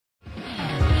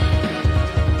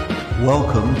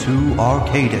Welcome to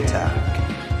Arcade Attack.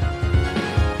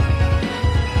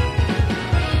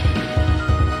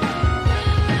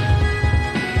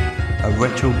 A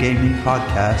retro gaming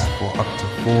podcast for up to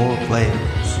 4 players.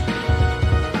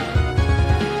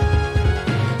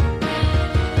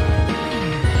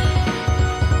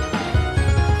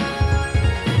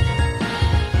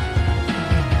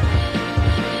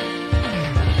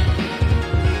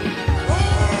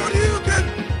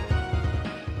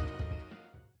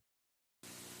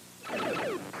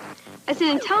 As an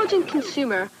intelligent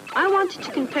consumer, I wanted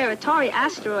to compare Atari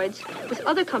Asteroids with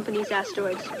other companies'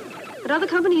 asteroids. But other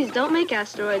companies don't make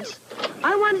asteroids.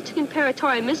 I wanted to compare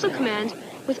Atari Missile Command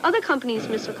with other companies'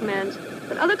 missile commands.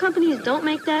 But other companies don't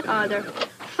make that either.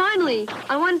 Finally,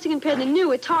 I wanted to compare the new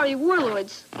Atari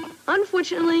Warlords.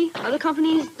 Unfortunately, other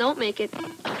companies don't make it.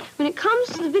 When it comes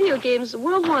to the video games the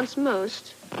world wants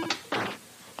most,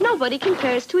 nobody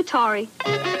compares to Atari.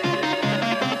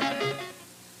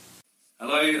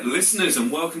 Hello, listeners,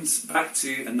 and welcome back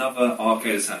to another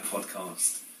Arcade Attack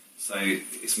podcast. So,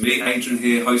 it's me, Adrian,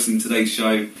 here, hosting today's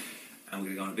show, and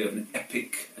we're going to go on a bit of an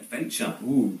epic adventure.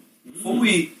 Ooh. Before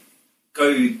we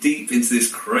go deep into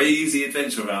this crazy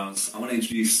adventure of ours, I want to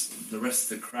introduce the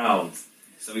rest of the crowd.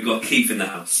 So, we've got Keith in the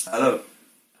house. Hello.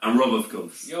 And Rob, of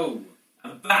course. Yo.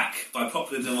 And back, by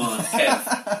popular demand,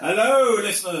 Kev. Hello,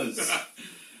 listeners.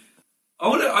 I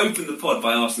want to open the pod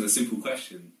by asking a simple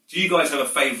question. Do you guys have a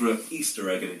favourite Easter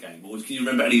egg in a game? Or can you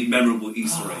remember any memorable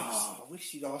Easter eggs? I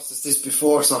wish you'd asked us this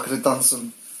before so I could have done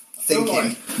some thinking.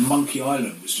 Like Monkey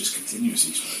Island was just continuous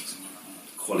Easter eggs.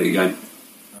 Quality game.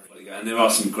 And there are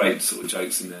some great sort of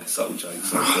jokes in there, subtle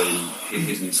jokes, like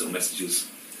hidden sort of messages.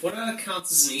 What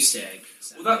counts as an Easter egg?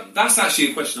 Well, that's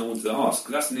actually a question I wanted to ask,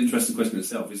 because that's an interesting question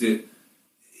itself. Is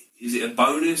it a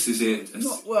bonus? Is it...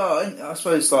 I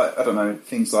suppose, like, I don't know,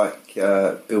 things like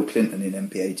Bill Clinton in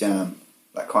NBA Jam,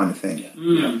 that kind of thing. Yeah.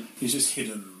 Yeah. It's just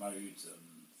hidden modes.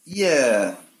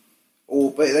 Yeah.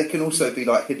 But they can also be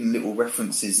like hidden little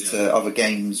references to other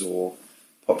games or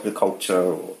popular culture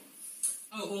or...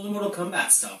 Oh, all the Mortal Kombat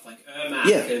stuff, like Ermac,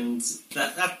 and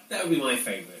that would be my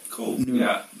favourite. Cool,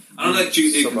 yeah. I don't know that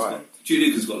Duke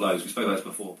Nukem got loads, we spoke about this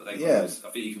before, but they got loads. I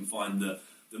think you can find the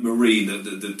Marine,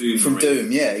 the Doom from Marine.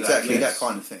 Doom, yeah, exactly, that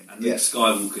kind of thing. And Luke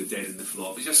Skywalker dead in the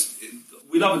floor.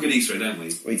 We love a good Easter egg, don't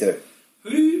we? We do.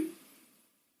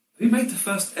 Who made the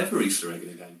first ever Easter egg in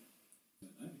a game?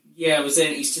 Yeah, was there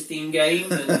an Easter theme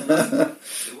game? And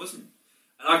It wasn't.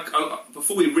 And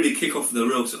before we really kick off the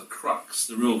real sort of crux,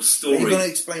 the real story... Are you going to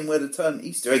explain where the term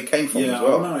Easter egg came from as I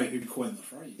well? know who coined the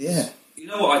phrase. Yeah. You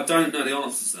know what, I don't know the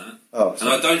answer to that. Oh, and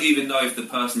I don't even know if the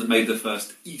person that made the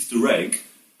first Easter egg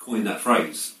coined that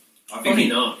phrase. Probably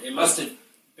not. It must have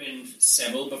been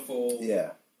several before...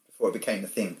 Yeah, before it became a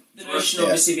thing. The notion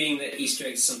obviously being that Easter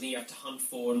eggs is something you have to hunt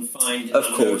for and find in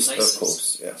unknown places. Of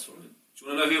course, yeah. That's right. Do you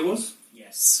want to know who it was?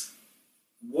 Yes.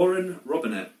 Warren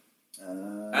Robinett.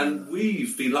 And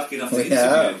we've been lucky enough to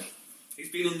interview him. He's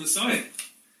been on the site.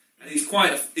 And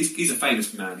he's a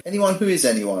famous man. Anyone who is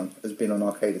anyone has been on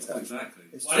Arcade Attack. Exactly.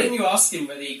 Why didn't you ask him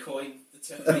whether he coined the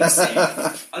term Easter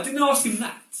egg? I didn't ask him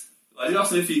that. I did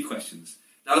ask him a few questions.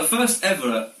 Now, the first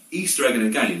ever Easter egg in a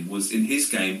game was in his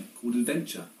game called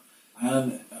Adventure.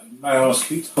 And may I ask,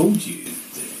 who told you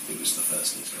that it was the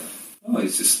first Easter egg? Oh,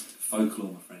 it's just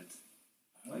folklore, my friend.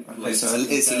 Okay, so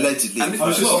it's allegedly... And I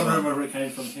was just wondering whether it came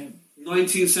from him.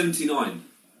 1979.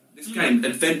 This game,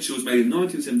 Adventure, was made in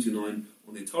 1979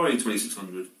 on the Atari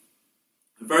 2600.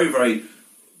 A very, very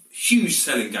huge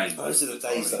selling game. Those are the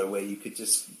days, though, where you could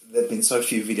just... There have been so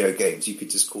few video games, you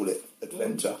could just call it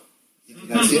Adventure. You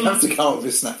didn't have to come up with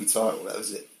a snappy title, that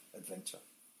was it. Adventure.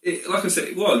 Like I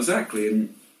said, well, exactly.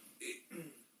 And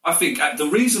I think the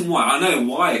reason why, I know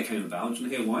why it came about. Do you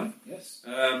want to hear why? Yes.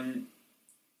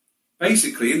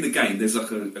 Basically, in the game, there's like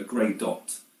a grey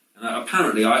dot. And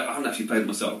apparently, I haven't actually played it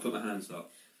myself. I'll put my hands up.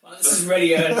 Well, this is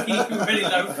really early, really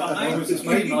low It five. was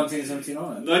made in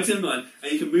 1979. 1979,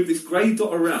 and you can move this grey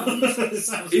dot around.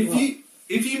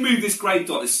 If you move this grey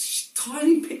dot, this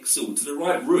tiny pixel to the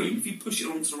right room, if you push it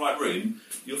onto the right room,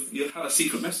 you'll have a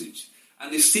secret message.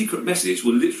 And this secret message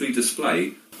will literally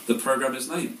display the programmer's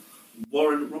name,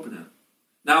 Warren Robinett.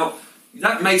 Now,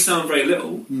 that may sound very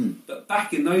little, but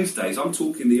back in those days, I'm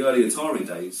talking the early Atari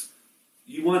days,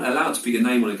 you weren't allowed to put your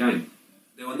name on a game.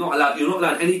 You're not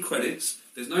allowed any credits.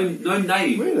 There's no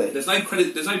name. Really? There's no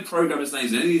credit. There's no programmer's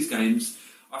names in any of these games.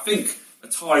 I think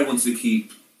Atari wanted to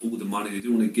keep all the money. They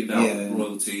didn't want to give out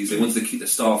royalties. They wanted to keep the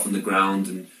staff on the ground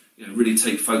and really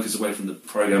take focus away from the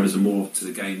programmers and more to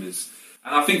the gamers.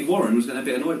 And I think Warren was getting a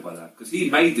bit annoyed by that because he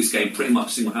made this game pretty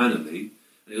much single-handedly.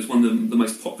 And it was one of the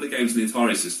most popular games in the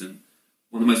Atari system,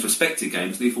 one of the most respected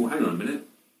games. And he thought, hang on a minute,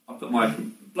 I put my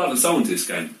blood and soul into this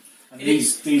game. And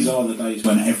these are the days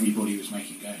when everybody was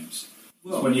making games.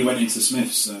 Well, when you went into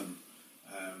Smith's,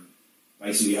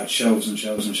 basically you had shelves and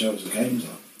shelves and shelves of games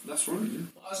on. That's right, yeah.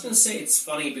 I was going to say it's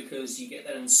funny because you get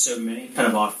that in so many kind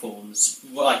of art forms,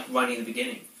 like right in the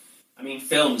beginning. I mean,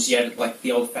 films, you had like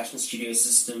the old-fashioned studio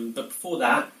system, but before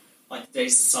that, like the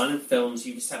days of silent films,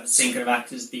 you just have the same kind of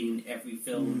actors being in every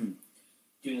film,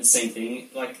 doing the same thing.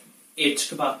 Like, it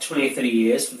took about 20 or 30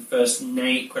 years for the first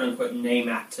quote-unquote name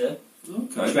actor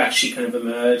to actually kind of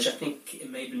emerge. I think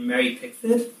it may have been Mary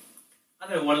Pickford. I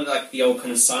don't know, one of the old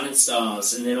kind of silent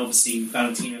stars, and then obviously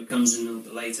Valentino comes in a little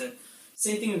bit later.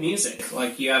 Same thing with music.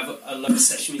 Like, you have a lot of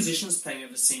session musicians playing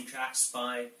over the same tracks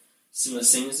by similar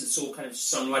singers. It's all kind of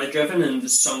songwriter-driven, and the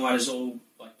songwriters all,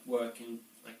 like, work in,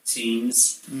 like,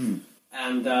 teams.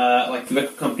 And, like, the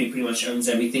record company pretty much owns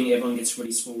everything. Everyone gets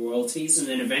really small royalties. And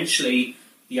then eventually,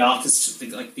 the artists,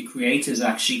 the creators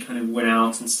actually kind of went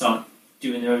out and start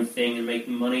doing their own thing and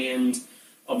making money. And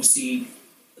obviously,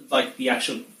 like, the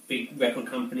actual big record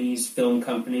companies, film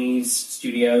companies,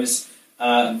 studios,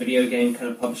 video game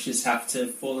kind of publishers have to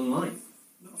fall in line.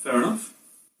 Fair enough.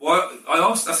 Well, I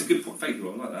asked, that's a good point, thank you,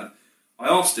 Rob, I like that. I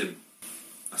asked him,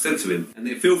 I said to him, and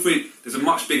feel free, there's a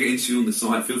much bigger interview on the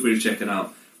site, feel free to check it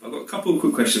out. But I've got a couple of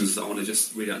quick questions that I want to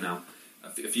just read out now.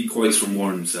 A few quotes from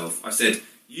Warren himself. I said,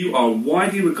 "You are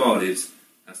widely regarded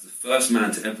as the first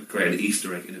man to ever create an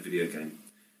Easter egg in a video game.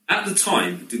 At the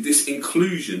time, did this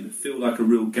inclusion feel like a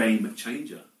real game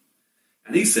changer?"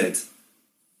 And he said,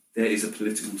 "There is a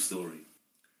political story.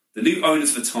 The new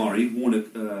owners of Atari,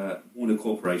 Warner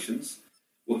Corporations,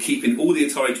 were keeping all the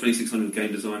Atari 2600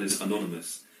 game designers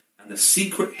anonymous, and the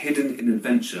secret hidden in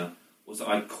adventure was that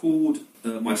I called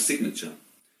my signature.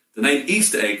 The name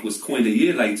Easter egg was coined a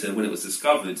year later when it was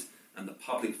discovered, and the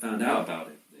public found out about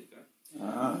it." There you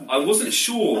go. I wasn't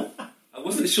sure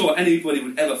anybody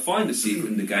would ever find the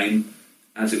secret in the game,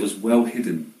 as it was well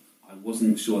hidden. I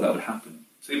wasn't sure that would happen.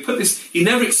 So he put this. He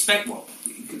never you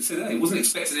could say that he wasn't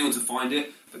expecting anyone to find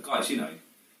it. But guys, you know,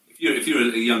 if you're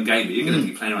a young gamer, you're going to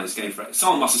be playing around this game forever.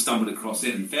 Someone must have stumbled across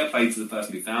it, and fair play to the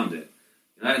person who found it.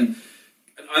 You know, and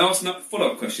I asked a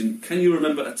follow-up question: can you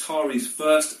remember Atari's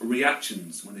first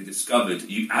reactions when they discovered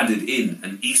you added in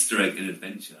an Easter egg in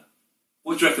Adventure?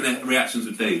 What do you reckon their reactions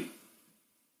would be?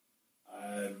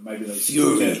 Maybe they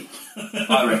fury.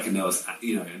 I reckon there was,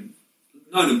 you know,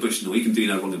 Nolan Bushnell, he can do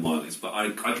no wrong in my eyes, but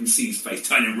I can see his face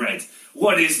turning red.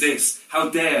 What is this? How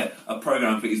dare a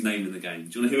programmer put his name in the game?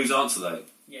 Do you want to hear his answer though?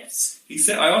 Yes. He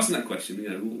said, I asked him that question, you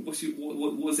know,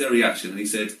 what was their reaction? And he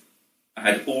said, "I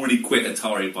had already quit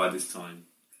Atari by this time."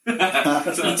 So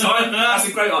the time, that's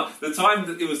a great answer. The time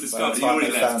that it was discovered, he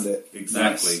already left. Found it.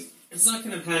 Exactly. Nice. It's not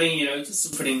kind of handing, you know,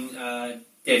 just putting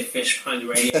dead fish behind the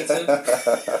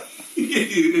radiator.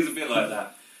 It was a bit like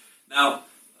that. Now,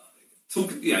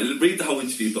 read the whole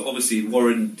interview, but obviously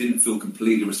Warren didn't feel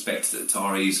completely respected at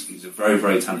Atari. He's a very,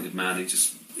 very talented man.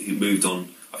 He moved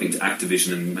on, I think, to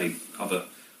Activision and made other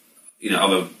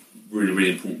really,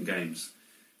 really important games.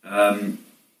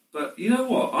 But you know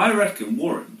what? I reckon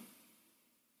Warren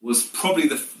was probably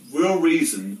the real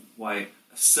reason why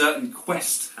a certain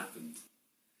quest happened.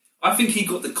 I think he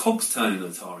got the cogs turning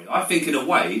on Atari. I think, in a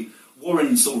way,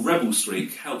 Warren's sort of rebel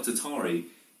streak helped Atari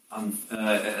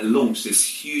launch this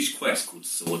huge quest called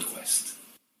Sword Quest.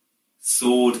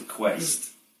 Sword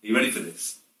Quest. Are you ready for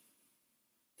this?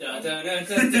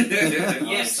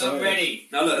 Yes, I'm ready.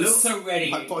 Now look, so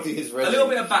ready. My body is ready. A little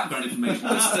bit of background information.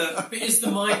 It's the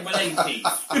mind willing thief.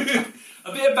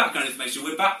 A bit of background information.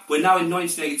 We're back. We're now in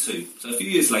 1982. So a few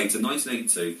years later,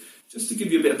 1982. Just to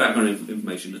give you a bit of background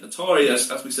information, Atari,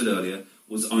 as we said earlier,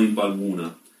 was owned by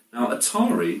Warner. Now,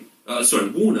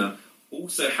 Warner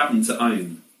also happened to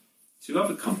own two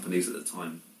other companies at the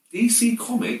time: DC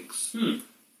Comics and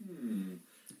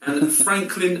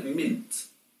Franklin Mint.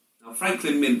 Now,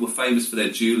 Franklin Mint were famous for their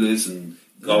jewellers and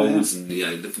golds and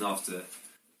looking after.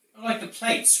 I like the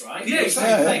plates, right? Yeah,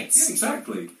 exactly. Plates. Yeah,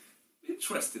 exactly.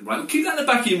 Interesting, right? Well, keep that in the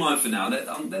back of your mind for now.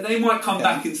 They might come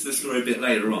back into the story a bit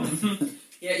later on.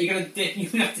 Yeah, you're gonna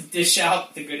have to dish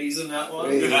out the goodies on that one.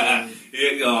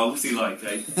 What's he like,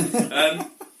 eh?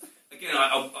 Again,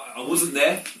 I wasn't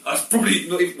there. I was probably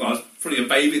not even. Well, I was probably a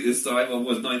baby at this time. I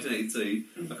was 1982.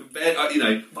 I can bear,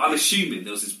 but I'm assuming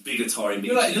there was this big Atari meeting.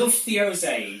 You're like little Theo's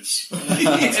age.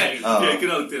 Yeah,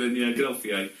 good old Dylan. Yeah, good old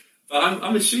Theo. But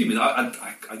I'm assuming.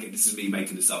 Again, this is me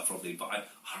making this up probably, but I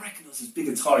reckon there was this big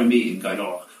Atari meeting going,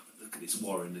 "Oh, look at this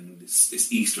Warren and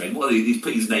this Easter egg. What he's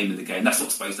put his name in the game. That's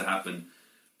not supposed to happen."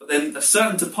 But then a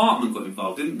certain department got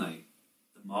involved, didn't they?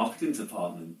 The marketing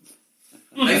department.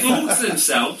 They thought to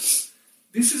themselves,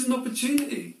 "This is an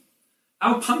opportunity.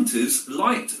 our punters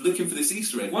liked looking for this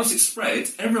Easter egg. Once it spread,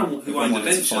 everyone who owned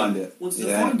Adventure wanted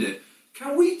to find it.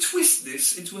 Can we twist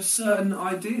this into a certain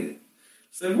idea?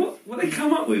 So what they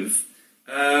come up with,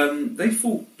 they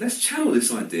thought, let's channel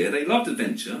this idea. They loved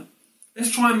Adventure.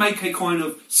 Let's try and make a kind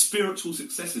of spiritual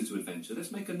successor to Adventure.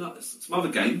 Let's make some other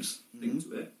games linked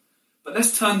to it. But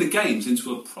let's turn the games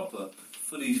into a proper,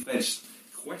 fully fledged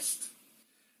quest.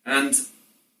 And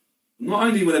not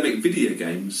only will they make video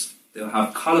games, they'll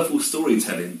have colourful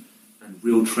storytelling and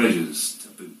real treasures to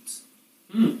boot.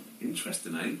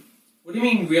 Interesting, eh? What do you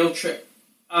mean real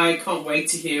I can't wait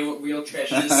to hear what real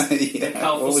treasures and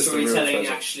colourful storytelling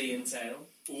actually entail.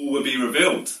 All will be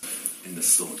revealed in the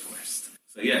Sword Quest.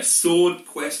 So yeah, Sword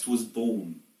Quest was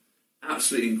born.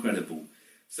 Absolutely incredible.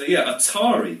 So yeah,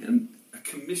 Atari and a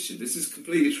commission. This is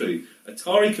completely true.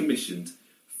 Atari commissioned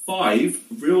 5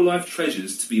 real-life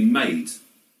treasures to be made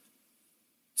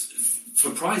for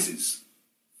prizes,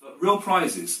 for real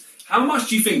prizes. How much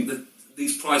do you think that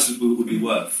these prizes would be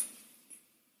worth?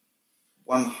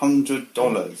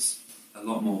 $100. A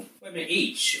lot more. Wait a minute,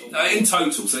 each? In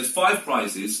total. So it's 5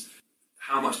 prizes.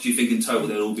 How much do you think in total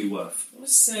they'll all be worth? I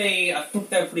think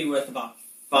they're probably worth about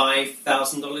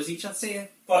 $5,000 each. I'd say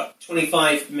about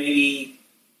 25, maybe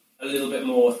a little bit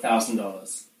more,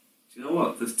 $1,000. Do you know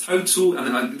what? The total,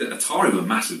 and Atari were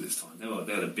massive this time. They were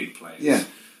the big players. Yeah.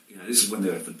 You know, this is when they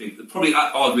were at the big, probably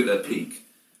arguably at their peak.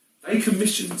 They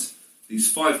commissioned these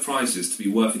 5 prizes to be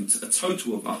worth a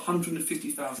total of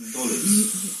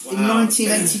 $150,000 in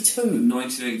 1982. In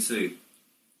 1982.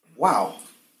 Wow.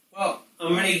 Well,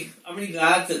 I'm really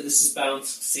glad that this is bound to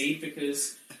succeed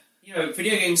because, you know,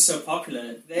 video games are so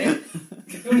popular, they're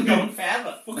going to go on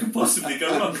forever. What could possibly go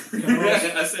wrong?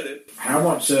 Yeah, I said it. How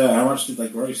much did they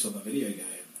gross on the video game?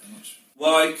 How much?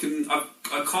 Well, I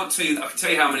can't tell you. I can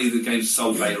tell you how many of the games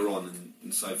sold later on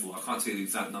and so forth. I can't tell you the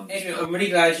exact numbers. Adrian, I'm really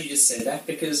glad you just said that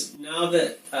because now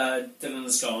that Dylan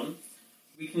is gone,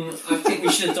 I think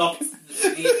we should adopt the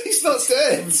He's not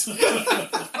dead.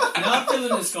 now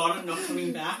Dylan is gone and not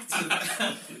coming back.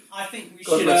 I think we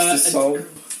God should. rest his soul.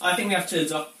 I think we have to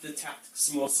adopt the tactics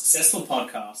of more successful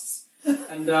podcasts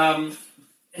and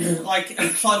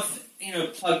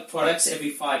plug products every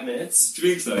 5 minutes. Do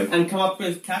you think so? And come up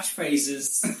with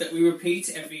catchphrases that we repeat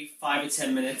every 5 or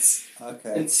 10 minutes.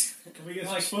 Okay. Can we get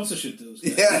some sponsorship deals?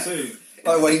 Yeah. Too?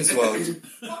 Like Wayne's World.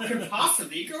 What could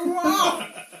possibly go wrong?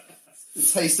 The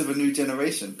taste of a new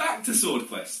generation. Back to Sword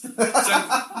Quest. So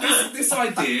this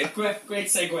idea. Great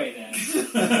segue there.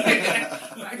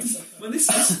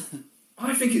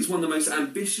 I think it's one of the most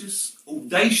ambitious,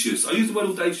 audacious. I use the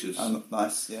word audacious.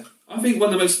 Nice, yeah. I think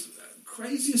one of the most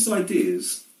craziest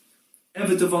ideas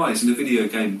ever devised in a video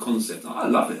game concept. I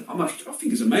love it. I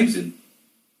think it's amazing.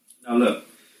 Now look,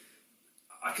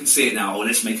 I can see it now. Oh,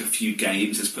 let's make a few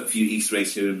games. Let's put a few Easter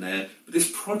eggs here and there. But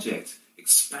this project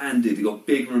expanded. It got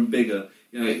bigger and bigger.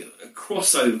 You know, a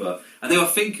crossover. And they were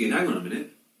thinking, hang on a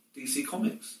minute, DC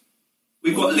Comics.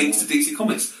 We've got links to DC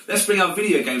Comics. Let's bring our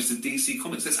video games to DC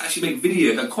Comics. Let's actually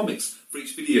make comics for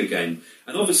each video game.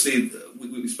 And obviously,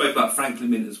 we spoke about Franklin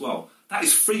Mint as well. That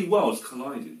is 3 worlds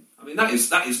colliding. I mean, that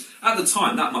is at the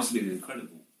time, that must have been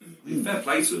incredible. Fair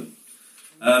play to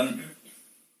them.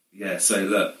 Yeah, so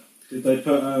look. Did they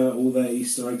put all their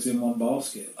Easter eggs in one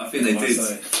basket? I think they did.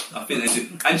 I think they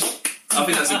did. And I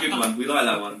think that's a good one. We like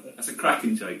that one. That's a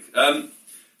cracking joke.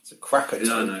 It's a cracker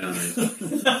joke. No.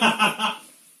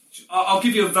 I'll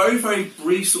give you a very, very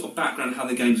brief sort of background of how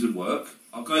the games would work.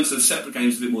 I'll go into the separate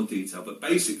games in a bit more detail, but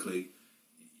basically,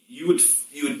 you would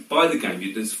buy the game.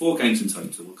 There's 4 games in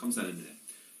total. We'll come to that in a minute.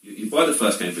 You buy the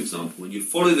first game, for example, and you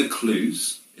follow the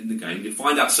clues in the game. You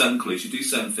find out certain clues. You do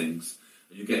certain things,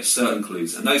 and you get certain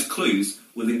clues. And those clues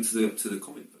will link to the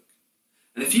comic book.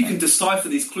 And if you can decipher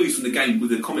these clues from the game with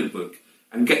the comic book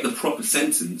and get the proper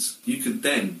sentence, you could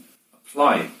then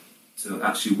apply to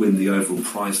actually win the overall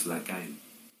prize for that game.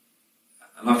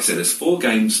 And like I said, there's 4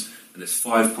 games and there's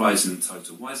 5 prizes in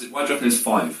total. Why do you reckon there's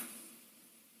 5?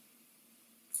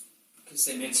 Because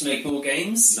they meant to make more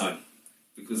games? No.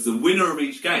 Because the winner of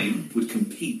each game would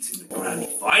compete in the grand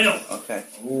final. Okay.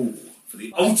 Oh. For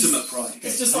the ultimate prize.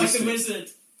 It's just like the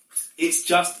Wizard. It's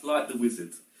just like the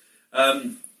Wizard.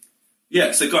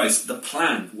 So guys, the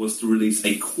plan was to release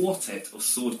a quartet of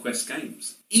Sword Quest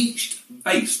games, each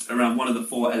based around one of the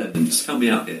 4 elements. Help me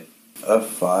out here.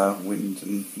 Earth, fire, wind,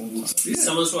 and water. Yeah.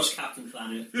 Someone's watched Captain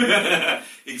Planet.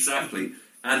 Exactly.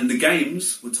 And the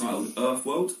games were titled Earth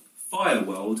World, Fire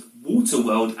World, Water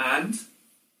World, and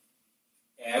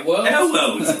Air World. Air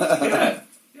World. Yeah.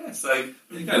 So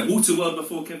there you go. Water World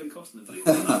before Kevin Costner.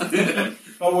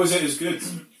 Oh, was it as good?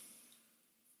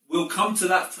 We'll come to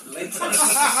that later.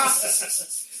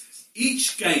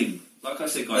 Each game, like I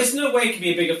said, guys. There's no way it can be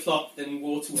a bigger flop than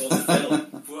Waterworld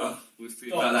film. Well, we'll see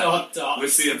about that. We'll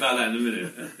see about that in a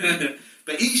minute.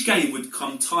 But each game would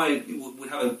come tied. Would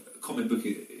have a comic book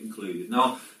included.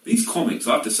 Now, these comics,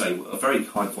 I have to say, are very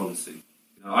high quality.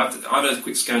 You know, I've had a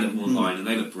quick scan of them online, and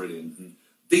they look brilliant. And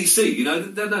DC, you know,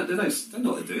 they know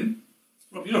what they're doing.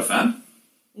 Rob, you're a fan.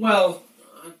 Well,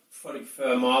 I probably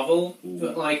prefer Marvel,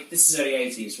 but like this is early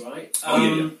 '80s, right?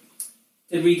 Yeah.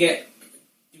 Did we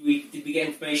get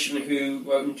information on who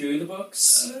wrote and drew the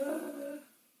books?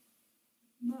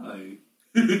 No.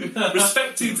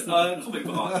 Respected comic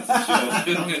book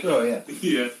artist, Sure, yeah.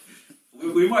 yeah.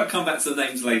 We might come back to the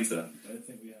names later. I don't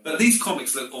think we have. But these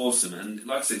comics look awesome, and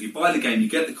like I said, you buy the game, you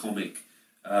get the comic,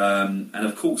 and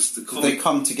of course the Did comic they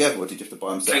come together, or did you have to buy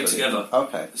them came separately? together.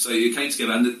 Okay. So it came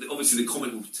together, and obviously the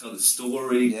comic will tell the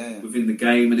story Yeah. within the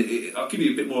game, and I'll give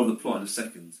you a bit more of the plot in a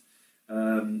second.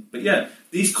 But yeah,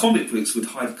 these comic books would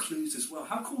hide clues as well.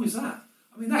 How cool is that?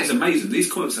 I mean, that is amazing.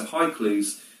 These comics have hide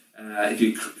clues. If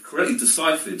you correctly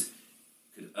deciphered,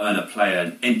 you could earn a player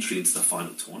an entry into the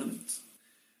final tournament.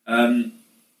 Do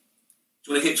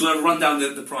you want to run down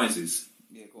the prizes?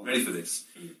 Yeah, go on. Ready for this?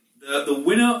 The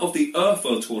winner of the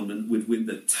Earthworld tournament would win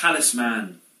the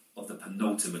Talisman of the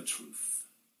Penultimate Truth.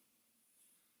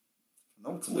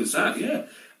 What was that? Yeah.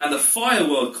 And the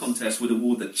Fireworld contest would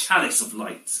award the Chalice of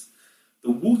Light. The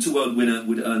Waterworld winner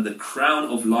would earn the Crown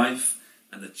of Life,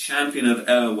 and the champion of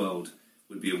Airworld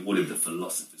would be awarded the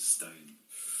Philosopher's Stone.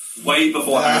 Way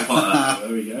before Harry Potter.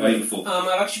 There we go. Way before.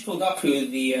 I've actually pulled up who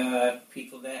the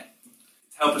people there.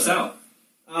 Help us out.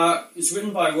 It was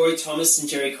written by Roy Thomas and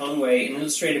Jerry Conway, and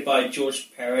illustrated by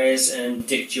George Perez and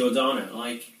Dick Giordano.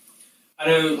 Like, I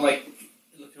know, like,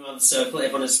 looking around the circle,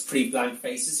 everyone has pretty blank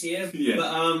faces here. Yeah.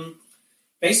 But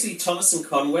basically, Thomas and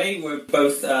Conway were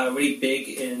both really big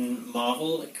in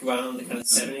Marvel, like around the kind of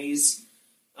 70s.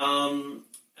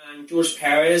 And George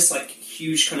Perez, like,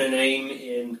 huge kind of name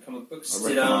in comic books. I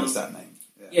recognise that name.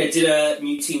 Did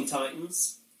New Teen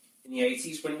Titans in the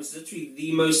 80s, when it was literally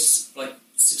the most, like,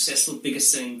 successful, biggest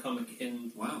selling comic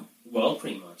in Wow. the world,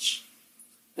 pretty much.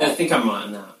 I think I'm right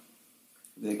on that.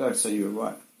 There you go. So you were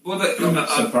right. Well,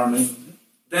 So apparently,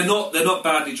 they're not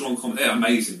badly drawn comics. They're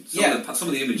amazing. Some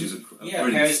of the images are Yeah,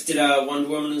 brilliant. Perez did Wonder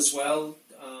Woman as well.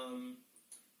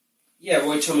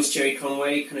 Roy Thomas, Jerry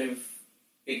Conway, kind of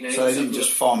big names. So they didn't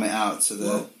just farm it out to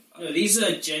the... No, these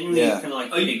are genuinely kind of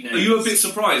like big names. Are you a bit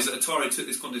surprised that Atari took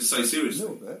this contest so A seriously?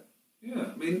 little bit. Yeah,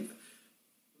 I mean,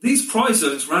 these prizes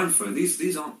I just ran through.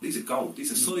 These are gold.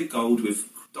 These are solid gold with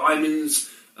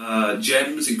diamonds,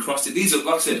 gems encrusted. These are,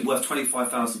 like I said, worth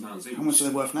 £25,000 each. How much are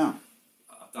they worth now?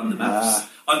 I've done the maths.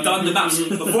 I've done the maths.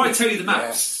 Before I tell you the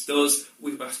maths, I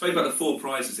spoke about the 4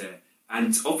 prizes there,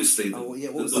 and obviously, What was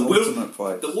the ultimate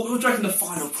prize? what do you reckon the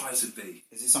final prize would be?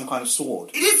 Is it some kind of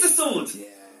sword? It is the sword. Yeah.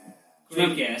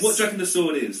 Good guess. What do you reckon the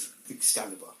sword is?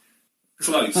 Excalibur.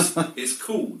 Close. It's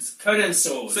called. Conan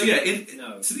Sword. So yeah,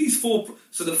 No. so these 4.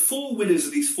 So the 4 winners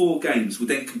of these 4 games would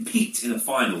then compete in a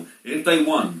final. And if they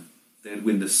won, they'd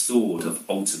win the Sword of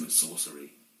Ultimate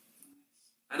Sorcery.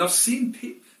 And I've seen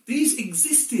these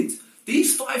existed.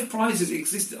 These 5 prizes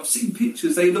existed. I've seen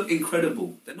pictures. They look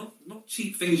incredible. They're not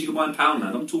cheap things you can buy in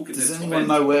Poundland. I'm talking. Does the top anyone end.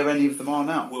 know where any of them are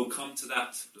now? We'll come to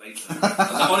that later.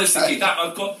 Honestly,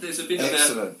 there's a bit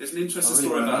Excellent. there's an interesting I really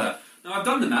story wanna about know. that. Now I've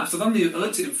done the maths. I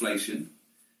looked at inflation.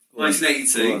 Go on.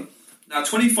 1982. Now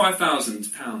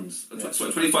 £25,000.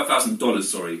 Sorry, $25,000.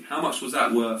 Sorry. How much was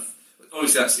that worth?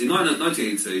 Obviously, that's in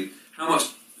 1982. How much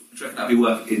do you reckon that'd be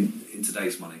worth in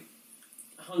today's money?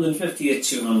 150 to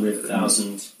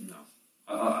 200,000. No.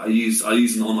 I use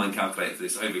an online calculator for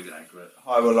this. I hope it's accurate.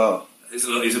 High or low? It's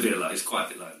a bit low. It's quite a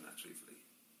bit lower than that, truthfully.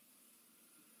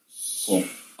 Cool.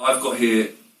 I've got here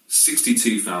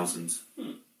 62,000.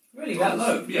 Really, that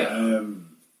low? Yeah.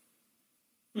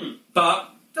 But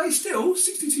they still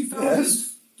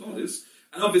 $62,000.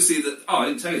 And obviously, I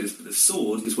didn't tell you this, but the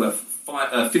sword is worth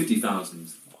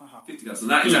 50,000. Wow. 50,000.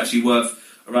 That is actually worth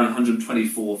around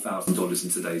 $124,000 in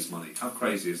today's money. How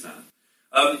crazy is that?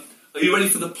 Are you ready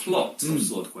for the plot of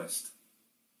Sword Quest?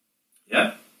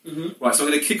 Yeah? Mm-hmm. Right, so I'm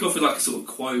going to kick off with like a sort of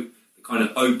quote, the kind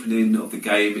of opening of the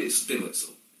game. It's a bit like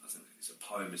sort of, I don't know, it's a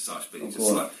poem as such, but it's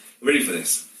just like, ready for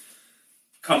this?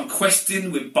 Come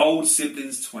questing with bold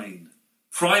siblings twain,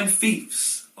 prime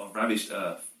thieves of ravished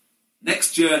earth.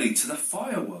 Next journey to the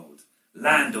fire world,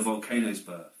 land of volcanoes'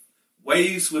 birth.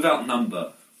 Waves without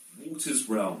number, water's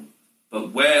realm.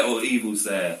 But where or evils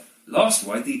there, last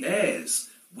ride the airs,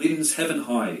 winds heaven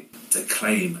high, to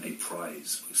claim a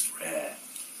prize most rare.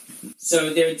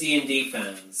 So there are D&D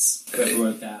fans who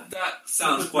wrote that. That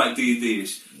sounds quite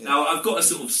D&D-ish. Yeah. Now, I've got a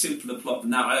sort of simpler plot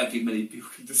than that. I don't think many people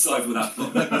can decipher what that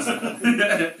plot is.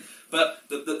 But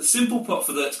the simple plot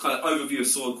for the kind of overview of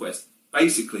Sword Quest,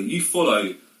 basically, you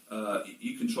follow,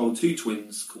 you control two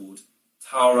twins called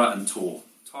Tara and Tor.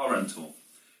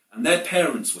 And their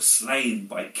parents were slain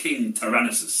by King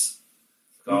Tyrannosus.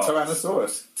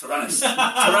 Tyrannosaurus.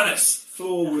 Tyrannus.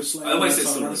 Thor was slain I always by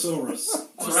say Tyrannosaurus.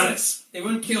 Tyrannus. They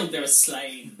weren't killed, they were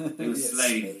slain. They were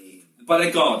slain. By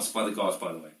the gods, by the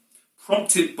way.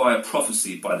 Prompted by a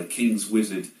prophecy by the king's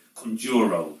wizard,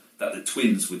 Conjuro, that the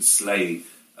twins would slay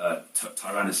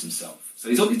Tyrannus himself. So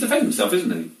he's defending himself,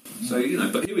 isn't he? So,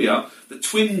 but here we are. The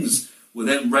twins were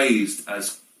then raised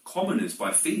as commoners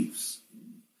by thieves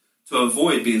to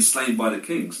avoid being slain by the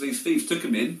king. So these thieves took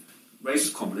him in, raised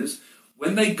as commoners.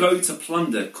 When they go to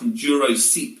plunder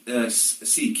Conjuro's sea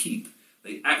keep,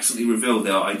 they accidentally reveal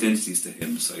their identities to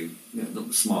him. So, not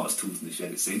the smartest tools in the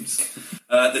shed, it seems.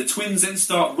 The twins then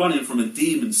start running from a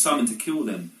demon summoned to kill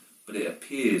them, but it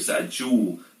appears that a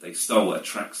jewel they stole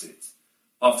attracts it.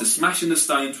 After smashing the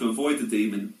stone to avoid the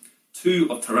demon, two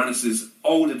of Tyrannus'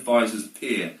 old advisors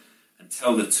appear and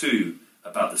tell the two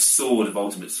about the sword of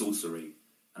ultimate sorcery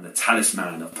and the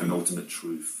talisman of penultimate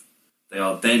truth. They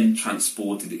are then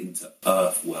transported into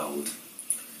Earthworld.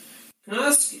 Can I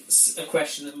ask a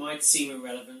question that might seem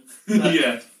irrelevant?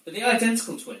 Yeah. But the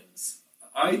identical twins.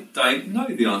 I don't know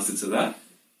the answer to that.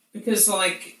 Because,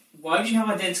 why would you have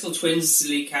identical twins as the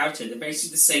lead character? They're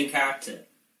basically the same character.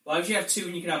 Why would you have two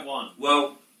when you can have one?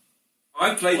 Well,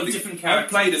 I've played Or different characters. I've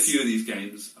played a few of these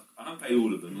games. I haven't played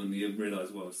all of them, and you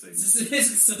realise what I was saying. So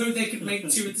they could make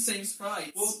two with the same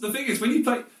sprites. Well, the thing is, when you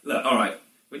play... Look, alright,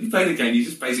 when you play the game, you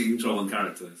just basically control one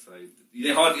character, so... I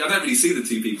don't really see the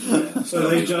two people there. So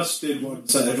they just did one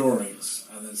set of drawings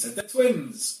and then said, they're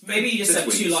twins. Maybe you just They're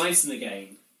have two twins. lines in the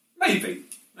game. Maybe.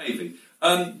 Do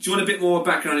you want a bit more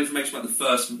background information about the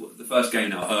first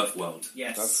game now, Earthworld?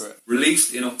 Yes. Go for it.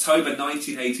 Released in October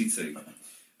 1982.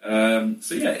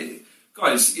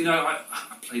 Guys,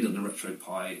 I played on the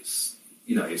RetroPie. It's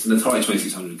an Atari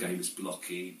 2600 game. It's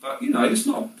blocky, but it's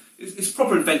not. It's a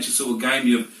proper adventure sort of game.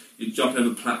 You're jumping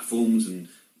over platforms and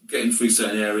getting through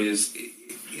certain areas.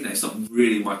 It's not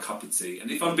really my cup of tea.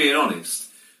 And if I'm being honest,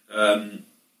 in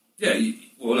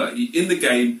the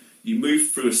game you move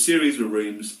through a series of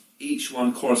rooms, each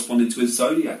one corresponding to a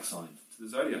zodiac sign.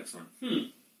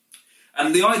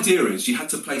 And the idea is you had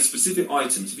to place specific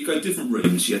items. If you go different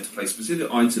rooms, you had to place specific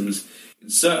items in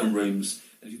certain rooms,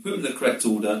 and if you put them in the correct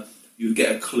order, you would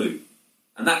get a clue.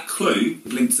 And that clue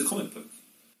would link to the comic book.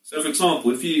 So, for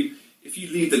example, if you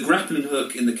leave the grappling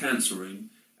hook in the Cancer room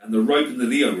and the rope in the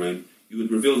Leo room, you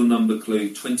would reveal the number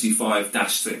clue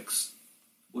 25-6.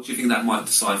 What do you think that might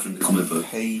decipher in the comic book?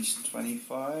 Page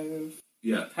 25.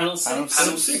 Yeah. Panel 6.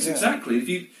 Panel 6, yeah.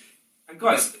 exactly. And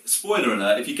guys, spoiler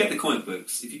alert, if you get the comic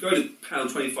books, if you go to panel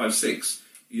 25-6,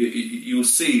 you'll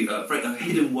see a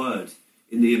hidden word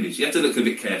in the image. You have to look a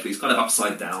bit carefully. It's kind of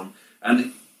upside down.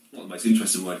 And not the most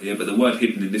interesting word here, but the word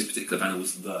hidden in this particular panel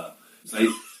was the. So,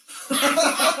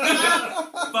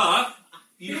 but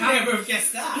you never have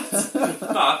guessed that.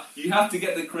 But you have to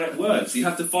get the correct words. You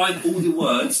have to find all the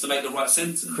words to make the right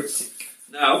sentence. Cryptic.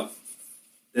 Now,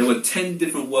 there were 10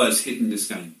 different words hidden in this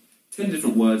game. 10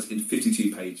 different words in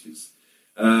 52 pages.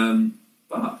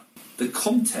 But the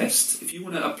contest, if you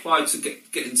want to apply to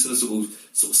get into the sort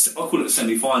of I'll call it a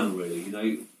semi-final really,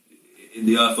 in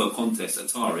the Earthworld contest,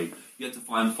 Atari, you had to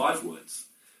find 5 words.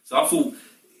 So I thought,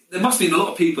 there must have been a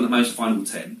lot of people that managed to find all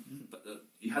 10, but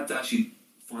you had to actually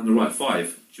find the right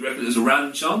 5. Do you reckon there's a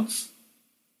random chance?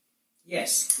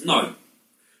 Yes. No.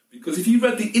 Because if you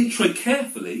read the intro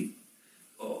carefully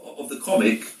of the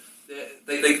comic,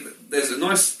 there's a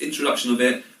nice introduction of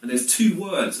it, and there's 2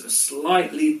 words, a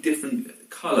slightly different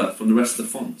colour from the rest of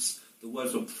the fonts. The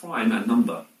words are prime and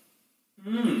number.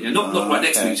 Yeah, not right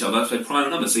next to each other, so prime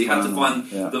and number. So you have to find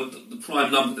the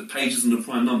prime number, the pages and the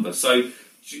prime number. So,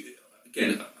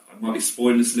 again, I might be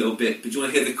spoiling this a little bit, but do you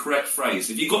want to hear the correct phrase?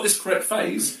 If you got this correct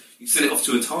phrase, you send it off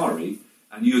to Atari,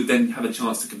 and you would then have a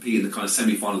chance to compete in the kind of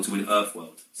semi-final to win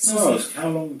Earthworld. So, how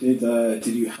long did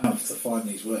you have to find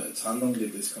these words? How long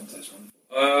did this contest run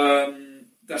for?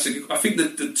 I think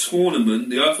that the tournament,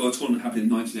 the Earthworld tournament, happened in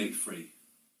 1983.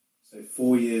 So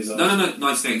 4 years after? No,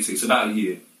 1982. So about a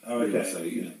year. Oh, okay. So,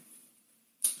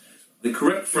 The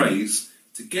correct phrase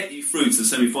to get you through to the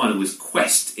semi-final was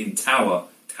 "Quest in Tower,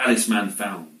 Talisman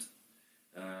Found."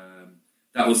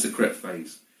 That was the correct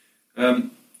phrase.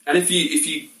 And if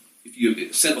you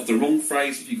sent off the wrong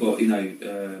phrase, if you got 3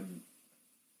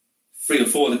 or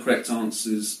 4 of the correct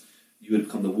answers, you would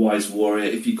become the wise warrior.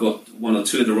 If you got one or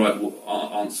two of the right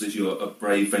answers, you're a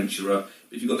brave venturer.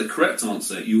 But if you got the correct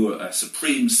answer, you were a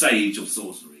supreme sage of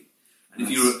sorcery. And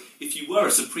if you were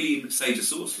a supreme sage of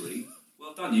sorcery,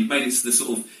 well done. You've made it to the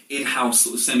sort of in-house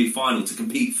sort of semi-final to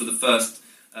compete for the first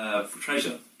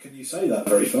treasure. Can you say that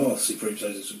very fast, Supreme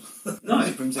Sage of Sorcery? No,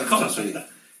 Supreme I Sage of can't. Sorcery.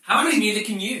 How many? Neither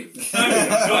can you.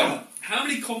 Right. How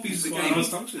many copies of the Well, game? I was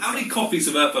talking to How many copies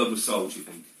of Earthbound were sold? Do you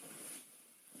think?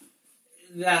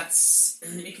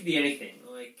 It could be anything.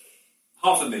 Like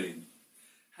 500,000.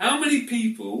 How many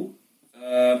people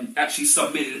actually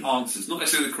submitted answers? Not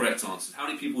necessarily the correct answers. How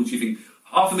many people do you think?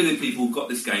 500,000 people got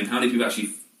this game. How many people actually?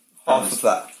 Half of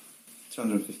that.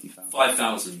 250,000.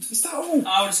 5,000. Is that all?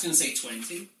 I was just going to say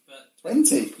 20, but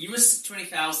 20? you were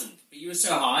 20,000, but you were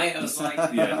so high. I was like,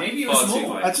 Yeah, maybe it was far too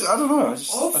more. high. I don't know. I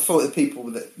thought the people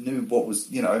that knew what was,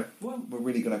 were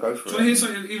really going to go for Do you want to hear it.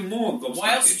 something even more?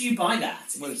 Why else do you buy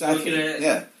that? Well, If exactly. you're gonna-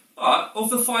 Yeah. Of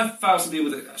the 5,000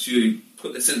 people that actually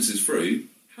put their sentences through,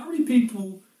 how many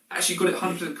people actually got it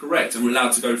 100% correct and were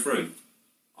allowed to go through?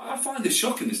 I find this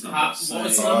shocking, this number. What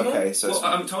was the Oh, number? okay, so Well,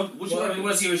 I'm told, what do you What reckon?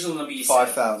 was the original number you said?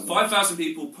 5,000. 5,000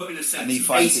 people put in a And sentence. he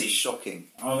finds 80. it shocking.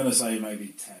 I'm going to say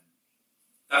maybe 10.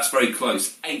 That's very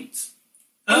close. 8.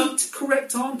 8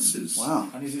 correct answers. Wow.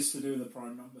 And is this to do with the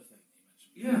prime number thing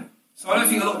you mentioned? Yeah. So I don't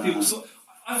think a lot of people saw.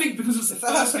 I think because it's the If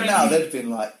that first happened game. now, they'd have been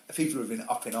like, people would have been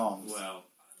up in arms. Well,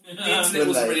 the Uh, internet Wouldn't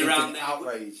wasn't they? really There'd around been then.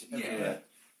 outrage Yeah. everywhere.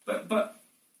 But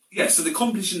yeah, so the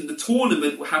competition, the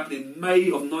tournament happened in May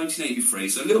of 1983,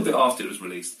 so a little bit after it was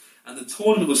released. And the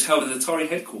tournament was held at Atari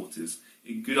headquarters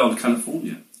in good old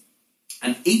California.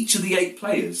 And each of the 8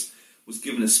 players was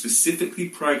given a specifically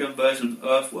programmed version of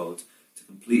Earthworld to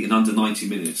complete in under 90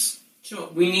 minutes. Sure,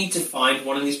 we need to find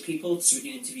one of these people so we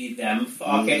can interview them for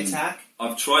Arcade Attack.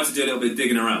 I've tried to do a little bit of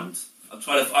digging around. I've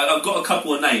got a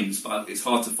couple of names, but it's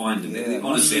hard to find them. Yeah.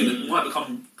 Honestly, it might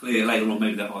become clear later on.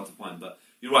 Maybe they're hard to find, but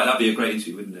you're right. That'd be a great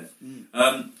interview, wouldn't it?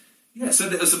 Yeah.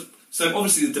 So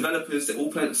obviously the developers, they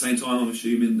all play at the same time. I'm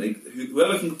assuming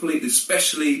whoever can complete this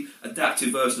specially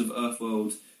adapted version of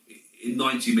Earthworld in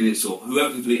 90 minutes, or whoever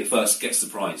can complete it first gets the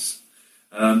prize.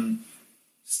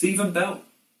 Stephen Bell.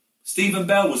 Stephen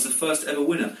Bell was the first ever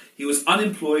winner. He was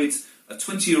unemployed, a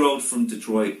 20-year-old from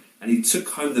Detroit, and he took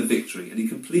home the victory. And he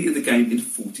completed the game in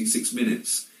 46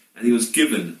 minutes. And he was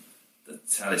given the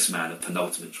Talisman of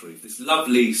Penultimate Truth. This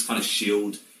lovely kind of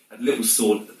shield, a little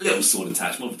sword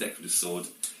attached, more of a decorative sword.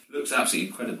 It looks absolutely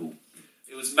incredible.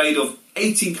 It was made of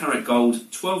 18 karat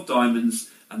gold, 12 diamonds,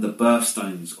 and the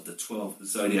birthstones of the 12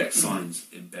 zodiac signs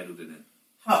embedded in it.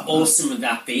 How awesome would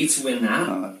that be to win that?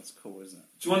 Oh, that's cool, isn't it?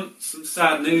 Do you want some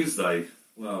sad news, though?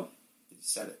 Well, Did you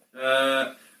sell it?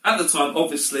 at the time,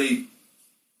 obviously,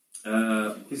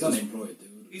 He's unemployed,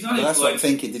 dude. he's Well, that's what I'm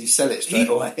unemployed. tid he sell it straight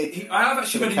away? I have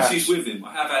actually For been the interviews cash. with him.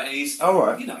 I have had, and he's, Oh,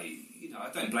 right. you know, I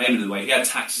don't blame him in a way. He had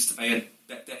taxes to pay, he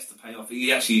had debts to pay off.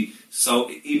 He actually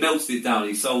sold. He melted it down.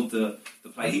 He sold the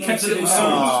plate. He kept the little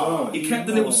sword. Oh. He kept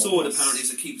the little sword. Apparently,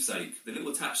 as a keepsake. The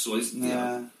little attached sword.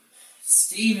 Yeah.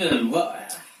 Stephen,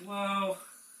 what? Well,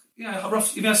 yeah,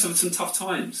 rough. He has some tough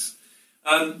times.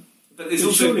 But there's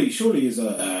also Surely is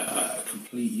a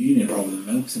complete unit rather than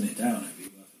melting it down. It'd be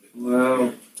worth a bit more.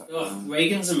 well. Ugh,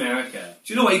 Reagan's America.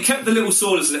 Do you know what? He kept the little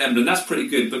sword as an emblem. That's pretty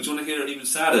good. But do you want to hear an even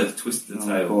sadder twist of the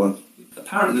tale? Go on.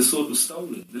 Apparently, the sword was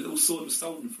stolen. The little sword was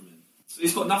stolen from him. So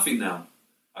he's got nothing now.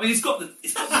 I mean, he's got the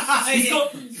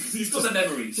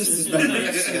memories. Just his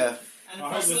memories, yeah. And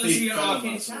I hope the possibility thief of fell on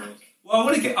Arcade that sword. Attack. Well,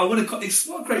 it's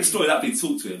what a great story that'd be to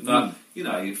talk to him. But you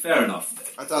know, fair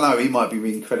enough. I don't know, he might be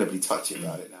incredibly touchy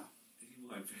about it now. He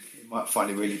might be. He might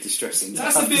find it really distressing to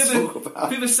That's have a bit to of talk a about.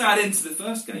 bit of a sad end to the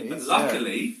first game. It But is,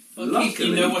 luckily,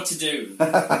 You know what to do.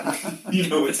 you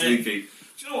know what to do, Keith.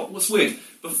 Do you know what's weird?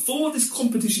 Before this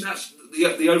competition, actually,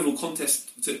 the overall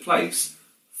contest took place,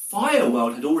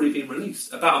 Fireworld had already been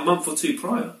released about a month or two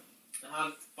prior. How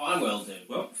did Fireworld do?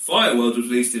 Well, Fireworld was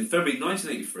released in February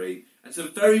 1983, and it's a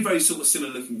very, very sort of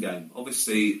similar looking game.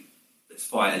 Obviously, there's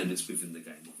fire elements within the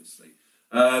game, obviously.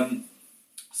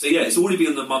 So yeah, it's already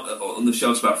been on the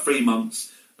shelves about 3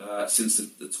 months since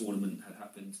the tournament had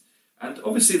happened, and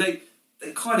obviously they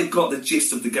kind of got the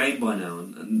gist of the game by now,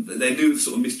 and they knew the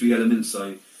sort of mystery elements.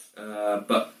 So,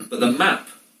 but the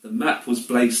map was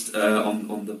based on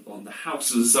the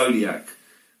House of the Zodiac.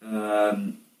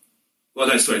 Well,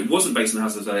 no, sorry, it wasn't based on the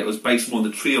House of the Zodiac. It was based more on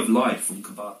the Tree of Life from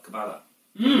Kabbalah.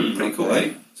 Pretty cool,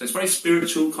 eh? So it's very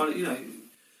spiritual, kind of, you know.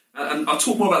 And I'll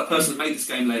talk more about the person that made this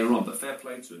game later on, but fair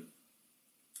play to him.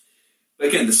 But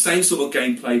again, the same sort of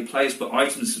gameplay. Players put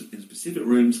items in specific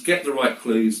rooms, get the right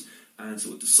clues, and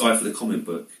sort of decipher the comic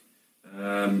book.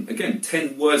 Again,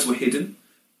 10 words were hidden.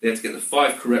 They had to get the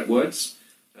 5 correct words.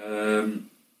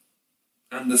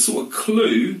 And the sort of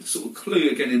clue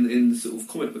again in the sort of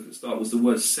comic book at the start was the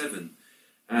word 7.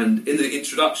 And in the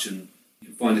introduction, you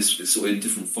can find this sort of in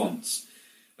different fonts.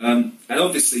 And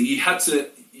obviously, you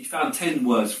found 10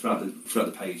 words throughout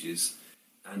the pages,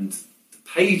 and the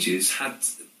pages had,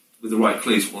 with the right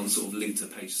clues, one sort of linked to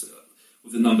page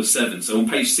with the number 7. So on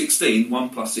page 16, 1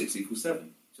 plus 6 equals 7. Do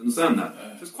you understand that?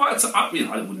 So it's quite I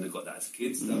wouldn't have got that as a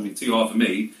kid. That would be too hard for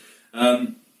me.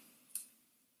 The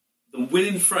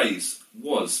winning phrase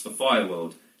was, for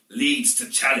Fireworld, leads to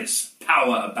chalice,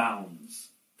 power abounds.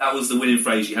 That was the winning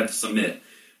phrase you had to submit.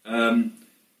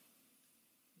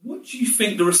 What do you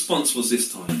think the response was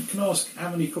this time? Can I ask, how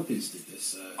many copies did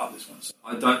this one sell?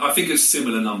 I think it was a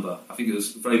similar number. I think it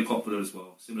was very popular as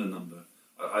well. Similar number.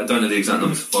 I don't know the exact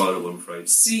numbers for Fireworld, I'm afraid.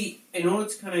 See, in order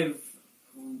to kind of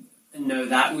know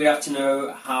that, we have to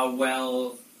know how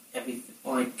well everything,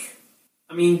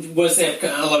 was there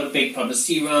a lot of big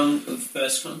publicity around the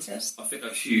first contest? I think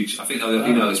that's huge. I think,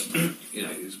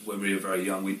 it was when we were very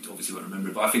young, we obviously won't remember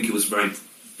it, but I think it was very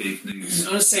big news. I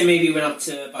want to say maybe it went up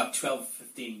to about 12,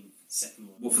 15 second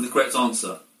one. Well, for the correct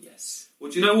answer? Yes.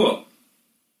 Well, do you know what?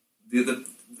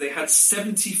 They had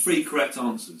 73 correct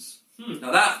answers.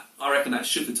 Now that, I reckon that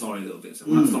shook Atari a little bit. So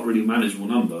that's not really a manageable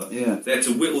number. Yeah. They had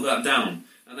to whittle that down.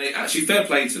 And they actually, fair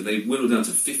play to them, they whittled down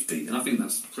to 50. And I think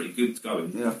that's pretty good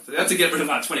going. Yeah. So they had to get rid of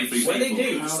that 23 people. What do they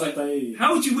do?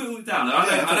 How would you whittle it down? I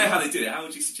know how they did it. How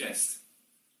would you suggest?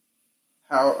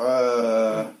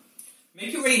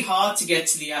 Make it really hard to get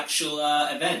to the actual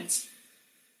event.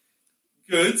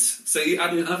 Good. So you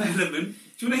added another element.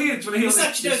 Do you want to hear?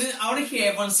 I want to hear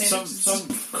everyone saying some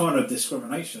kind of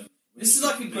discrimination. This is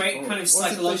like a great kind of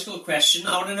psychological question.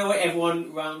 I want to know what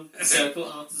everyone around the circle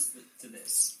answers to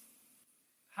this.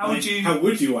 How would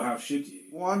you, or how should you?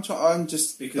 Well, I'm trying to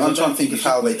think of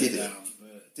how they did it.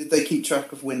 Did they keep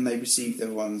track of when they received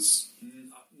their ones?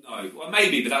 No. Well,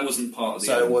 maybe, but that wasn't part of the...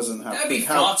 So it wasn't how... That would be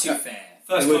far too fair.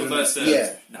 First come, first served.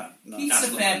 Yeah. No. He's a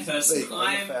fair person.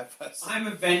 I'm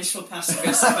a vengeful,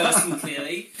 passive-aggressive person,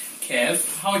 clearly.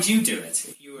 Kev, how would you do it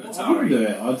if you were Atari? I wouldn't do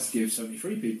it. I'd give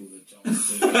 73 people the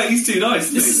chance to do it. He's too nice.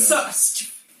 This is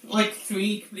such... 3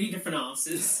 completely different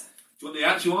answers. Do you want the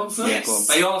actual answer? Yes.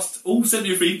 They asked all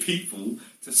 73 people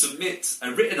to submit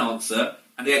a written answer,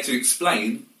 and they had to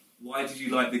explain, why did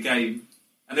you like the game?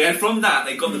 And then from that,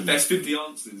 they got the best 50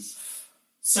 answers.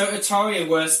 So Atari are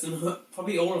worse than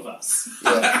probably all of us.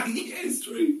 Yeah, it's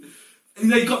true.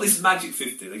 And they got this magic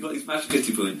 50. They got this magic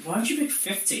 50 point. Why would you pick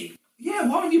 50? Yeah,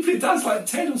 why don't you put it down to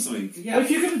 10 or something? Yeah. Well,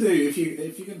 if you're going to do 50,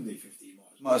 you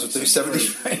might as well do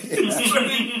 73.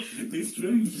 It's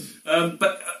true.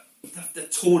 But the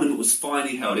tournament was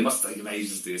finally held. It must take them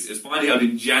ages to do this. It was finally held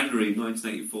in January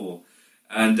 1984.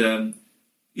 And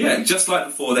just like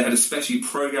before, they had a specially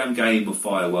programmed game of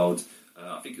Fireworld.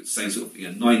 I think it's the same sort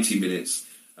of 90 minutes.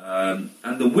 And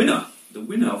the winner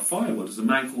of Fireworld was a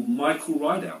man called Michael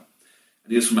Rideout.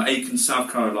 And he was from Aiken,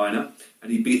 South Carolina,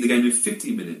 and he beat the game in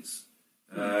 50 minutes.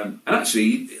 And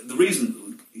actually, the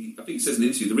reason, I think he says in the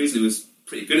interview, the reason he was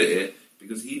pretty good at it,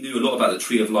 because he knew a lot about the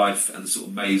Tree of Life and the sort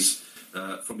of maze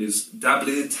from his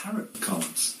dabbling in tarot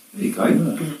cards. There you go.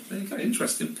 There you go,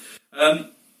 interesting.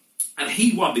 And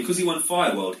he won, because he won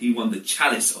Fireworld, he won the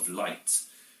Chalice of Light.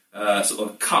 Sort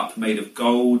of a cup made of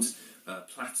gold,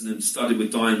 platinum, studded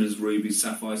with diamonds, rubies,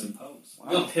 sapphires and pearls.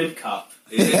 Wow. Little pimp cup.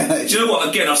 Yeah. Do you know what?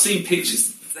 Again, I've seen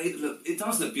pictures. It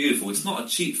does look beautiful. It's not a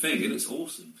cheap thing. It looks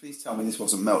awesome. Please tell me this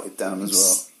wasn't melted down as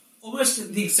well.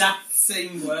 Almost the exact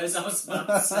same words I was about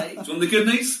to say. Do you want the good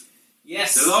news?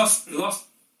 Yes. The last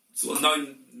sort of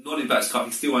nodding back his cup,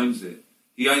 he still owns it.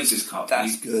 He owns his cup.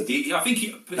 That's good. I think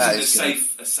he puts it in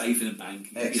a safe in a bank.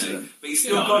 Excellent. But he's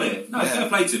still got it. No, fair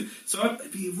play to him. So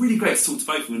it'd be really great to talk to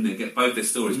both of them, wouldn't it? Get both their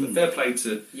stories. But fair play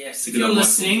to... Yes, if you're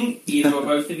listening, either or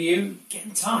both of you, get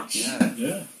in touch.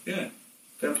 Yeah.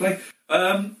 Fair play.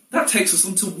 That takes us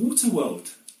on to Waterworld.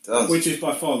 Which is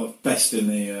by far the best in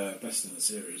the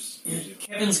series.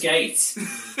 Kevin's Gate.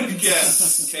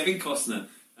 Kevin Costner,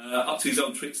 up to his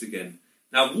old tricks again.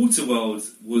 Now, Waterworld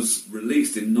was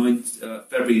released in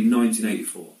February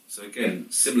 1984. So again,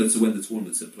 similar to when the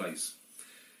tournament took place.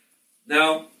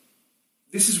 Now,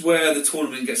 this is where the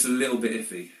tournament gets a little bit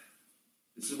iffy.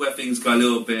 This is where things go a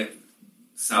little bit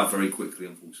south very quickly,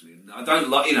 unfortunately. And I don't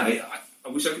like, I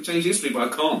wish I could change history,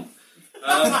 but I can't.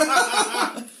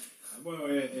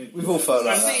 We've all felt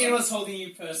like that. I think anyone's holding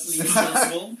you personally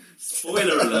responsible.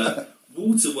 Spoiler alert,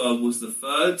 Waterworld was the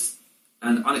third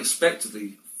and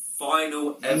unexpectedly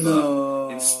final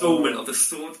ever instalment of the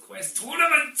Sword Quest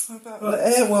tournament.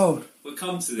 Airworld. We'll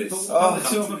come to this. The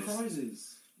two other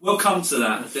prizes. We'll come to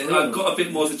that. I've got a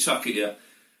bit more to chuck at you.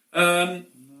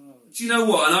 Do you know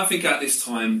what? And I think at this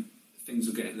time things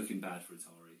were looking bad for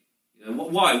Atari. You know,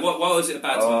 why? Why was it a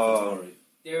bad time for Atari?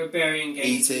 They were burying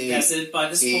games invested by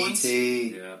this point.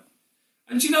 Yeah.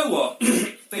 And do you know what?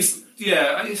 The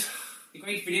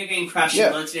great video game crash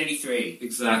in 1983.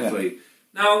 Exactly. Yeah.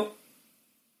 Now,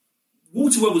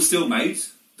 Waterworld was still made.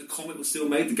 The comic was still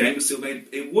made. The game was still made.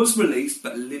 It was released,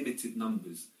 but limited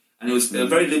numbers. And it was a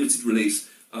very limited release.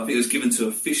 I think it was given to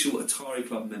official Atari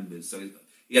Club members. So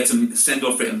you had to send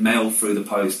off it and mail through the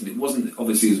post. And it wasn't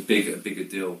obviously as big a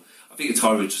deal. I think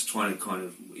Atari was just trying to kind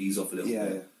of ease off a little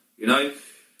bit. You know?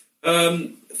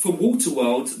 For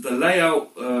Waterworld, the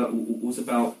layout was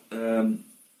about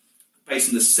based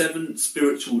on the 7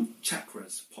 spiritual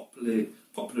chakras,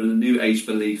 popular in the New Age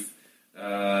belief.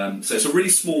 So it's a really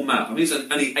small map. I mean, it's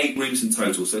only 8 rooms in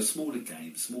total, so a smaller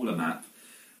game, smaller map.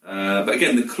 But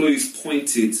again, the clues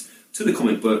pointed to the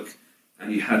comic book,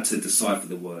 and you had to decipher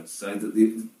the words. So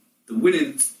the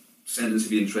winning sentence,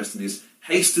 if you're interested, is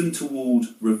hasten toward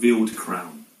revealed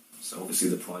crown. So obviously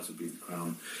the prize would be the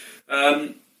crown.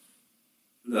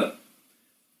 Look,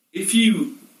 if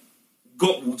you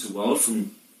got Waterworld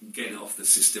from getting it off the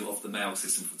system, off the mail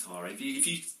system for Atari, if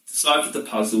you deciphered the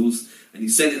puzzles and you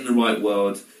sent it in the right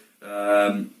world,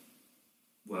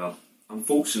 well,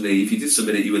 unfortunately, if you did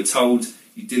submit it, you were told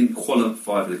you didn't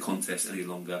qualify for the contest any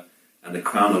longer, and the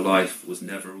Crown of Life was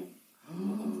never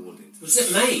awarded. Was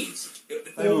it made?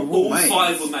 All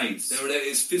 5 were made.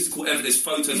 There's physical evidence,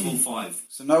 photos of all 5.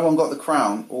 So no one got the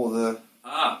crown or the...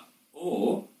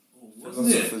 Or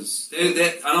wasn't it?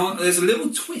 There's a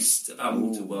little twist about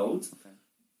Waterworld. Okay.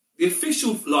 The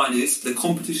official line is the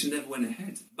competition never went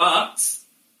ahead. But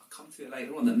I'll come to it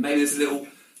later on that maybe there's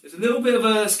a little bit of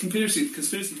a conspiracy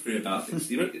theory about this.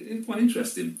 It's quite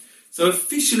interesting. So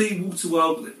officially,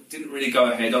 Waterworld didn't really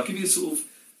go ahead. I'll give you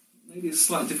maybe a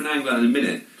slightly different angle in a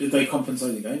minute. Did they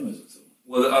compensate the gamers at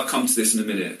all? Well, I'll come to this in a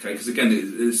minute, okay? Because again,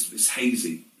 it's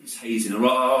hazy. It's hazy.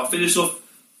 I'll finish off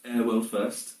Airworld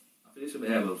first.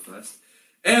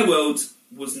 Airworld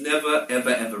was never,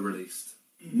 ever released.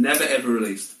 Never, ever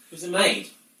released. Was it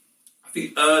made? I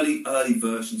think early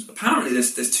versions. Apparently,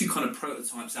 there's 2 kind of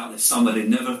prototypes out there somewhere. They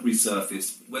never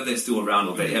resurfaced. Whether they're still around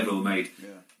or they ever were made,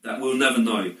 that we'll never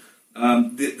know.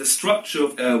 The structure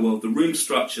of Airworld, the room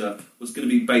structure, was going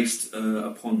to be based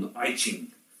upon I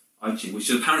Ching, which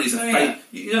apparently is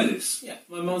You know this? Yeah,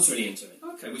 my mom's really into it.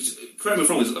 Okay, which, correct me if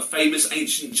I'm wrong, is a famous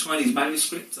ancient Chinese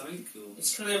manuscript, I think? Or...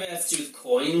 It's kind of has to do with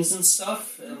coins and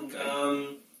stuff, and I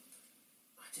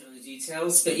don't know the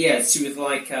details, but yeah, it's to do with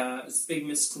like this big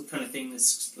mystical kind of thing,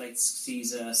 this late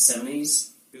 60s,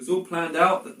 70s. It was all planned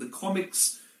out, that the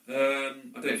comics, I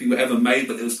don't think were ever made,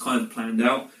 but it was kind of planned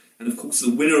out, and of course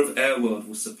the winner of Airworld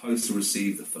was supposed to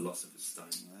receive the Philosopher's Stone.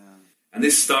 Wow. And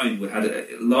this stone had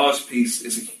a large piece,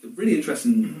 it's a really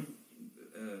interesting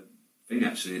thing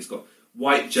actually, it's got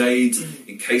white jade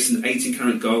encased in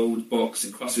 18-karat gold box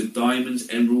encrusted with diamonds,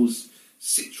 emeralds,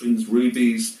 citrines,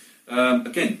 rubies.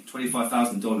 Again,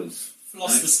 $25,000.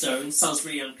 Philosopher's Stone sounds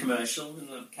really uncommercial and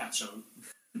a catch on.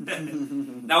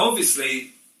 Now,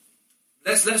 obviously,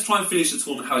 let's try and finish the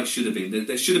tournament how it should have been.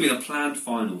 There should have been a planned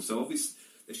final. So obviously,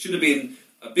 there should have been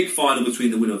a big final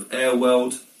between the winner of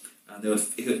Airworld, and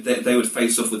they would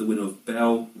face off with the winner of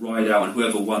Bell, Rideout, and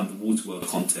whoever won the Waterworld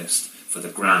contest for the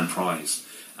grand prize.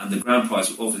 And the grand prize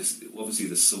was obviously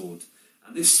the sword.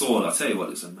 And this sword, I'll tell you what,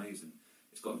 looks amazing.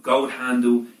 It's got a gold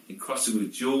handle encrusted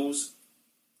with jewels.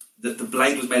 The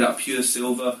blade was made out of pure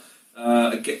silver.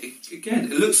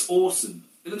 Again, it looks awesome.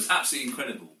 It looks absolutely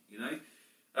incredible, you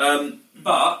know.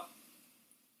 But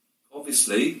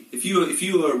obviously, if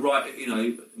you were right, you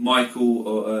know, Michael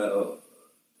or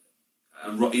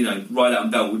Rideout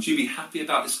and Bell, would you be happy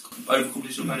about this over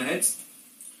competition going ahead?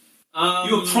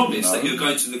 You were promised that you were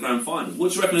going to the grand final.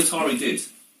 What do you reckon Atari did?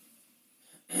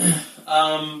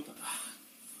 I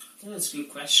think that's a good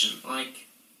question. Like,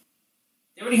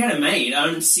 they already had it made. I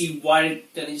don't see why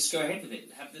don't they just go ahead with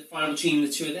it. Have the final between the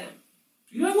 2 of them.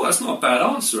 You know what? That's not a bad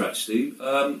answer, actually.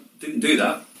 Didn't do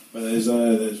that. But there's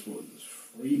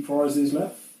 3 prizes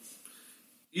left.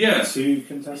 Yeah. 2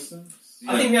 contestants.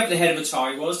 Yeah. I think whoever the head of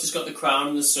Atari was just got the crown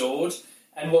and the sword.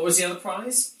 And what was the other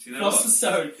prize? Do you know what? The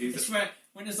stone. It's where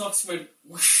when his ox went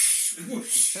whoosh,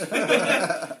 whoosh. Do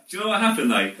you know what happened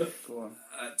though? Go on.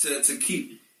 To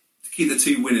keep the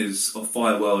 2 winners of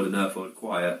Fireworld and Earthworld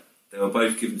quiet, they were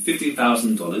both given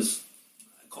 $15,000.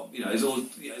 You know, it's all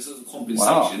a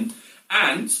compensation,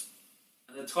 and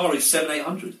an Atari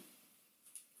 7800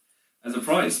 as a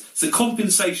prize. So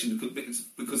compensation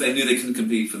because they knew they couldn't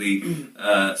compete for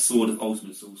the Sword of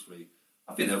Ultimate Sorcery.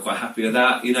 I think they were quite happy with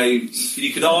that. You know,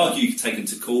 you could argue you could take them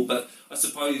to court, but I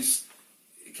suppose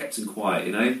it kept them quiet.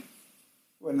 You know.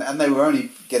 And they were only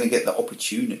going to get the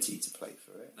opportunity to play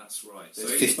for it. That's right. So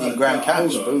 15 grand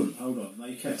cash, boom. Hold on.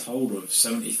 They kept hold of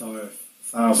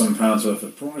 £75,000 worth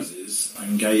of prizes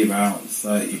and gave out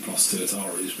 30 plus to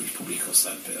Ataris, which probably cost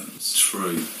them pittance.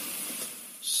 True.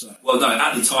 So. Well, no,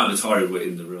 at the time, Atari were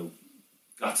in the real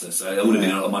gutter, so it would have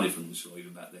been a lot of money from them, sure,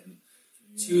 even back then.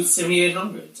 To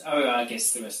 7,800. Oh, I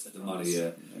guess the rest of The the money,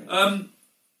 yeah.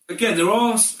 Again, there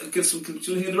are. Do you want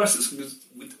to hear the rest of this?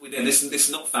 This is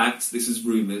not facts. This is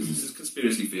rumours. This is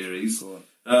conspiracy theories.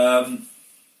 But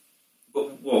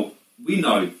well, we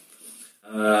know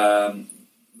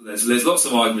there's lots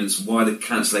of arguments why the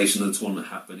cancellation of the tournament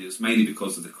happened. It was mainly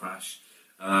because of the crash.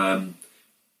 And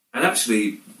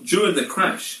actually, during the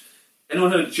crash,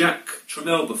 anyone heard of Jack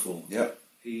Tramiel before? Yeah.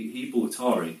 He bought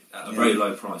Atari at a very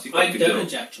low price. I don't know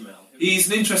Jack Tramiel. He's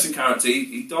an interesting character.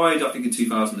 He died, I think, in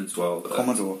 2012.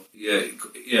 Commodore.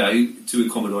 To a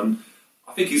Commodore. And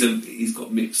I think he's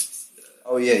got mixed.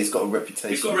 Oh yeah, he's got a reputation.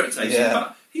 He's got a reputation,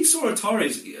 but he saw Atari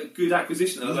as a good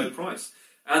acquisition at a low price.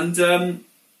 And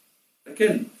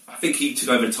again, I think he took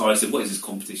over Atari and said, "What is this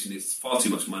competition? It's far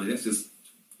too much money. Let's just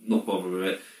not bother with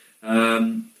it."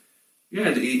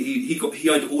 He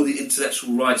owned all the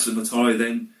intellectual rights of Atari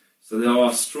then. So there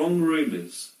are strong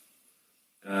rumours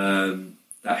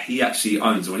that he actually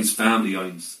owns, or his family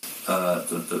owns, the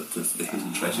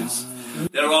hidden treasures.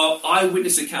 There are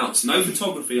eyewitness accounts, no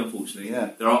photography, unfortunately.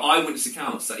 Yeah. There are eyewitness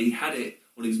accounts that he had it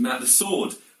on his the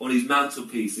sword on his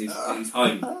mantelpiece in his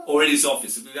home or in his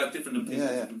office. We have different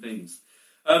opinions, different things.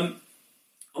 I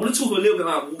want to talk a little bit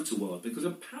about Waterworld because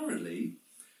apparently,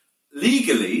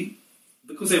 legally,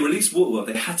 because they released Waterworld,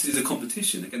 they had to do the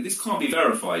competition. Again, this can't be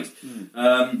verified.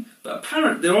 But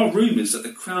apparently, there are rumours that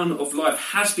the Crown of Life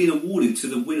has been awarded to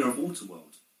the winner of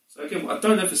Waterworld. So again, I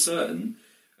don't know for certain.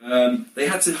 They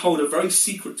had to hold a very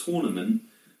secret tournament,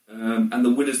 and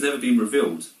the winner's never been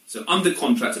revealed. So under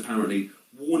contract, apparently,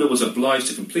 Warner was obliged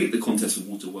to complete the contest of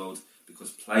Waterworld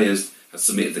because players had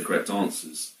submitted the correct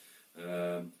answers.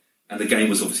 And the game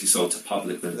was obviously sold to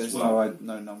public then as well. There's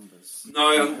no numbers.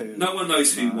 No one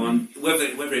knows who won.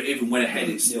 Whether it even went ahead,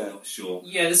 it's still not sure.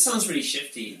 Yeah, this sounds really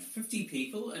shifty. 50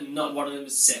 people and not one of them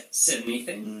has said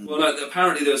anything. Well, no,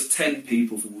 apparently there was 10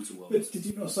 people for Waterworld. But did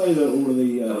you not say that all of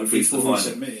the people who final.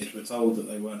 submitted were told that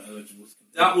they weren't eligible to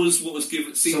compete? That was what was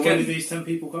given. See, so again, where did these 10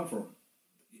 people come from?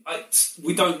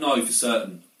 We don't know for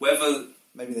certain. Whether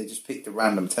Maybe they just picked a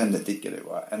random 10 that did get it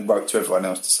right and wrote to everyone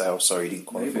else to say, "Oh, sorry, you didn't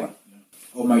qualify." Maybe.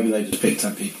 Or maybe they just picked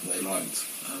 10 people they liked.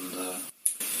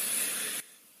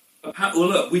 well,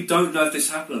 look, we don't know if this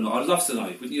happened or not. I'd love to know.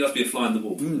 Wouldn't you love to be a fly on the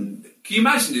wall? Can you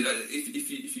imagine it,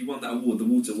 if you won that award, the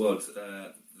Waterworld,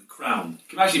 the crown?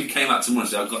 Can you imagine if you came out tomorrow and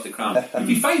said, "I got the crown"? You'd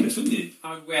be famous, wouldn't you?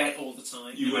 I would wear it all the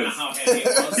time. You no matter would. how heavy it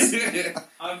was.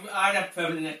 I'd have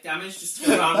permanent neck damage just to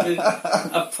go around with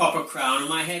a proper crown on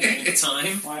my head all the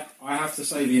time. I have to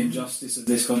say the injustice of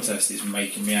this contest is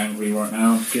making me angry right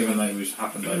now. Given that it was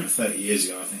happened over 30 years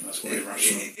ago, I think that's quite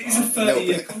irrational. It's a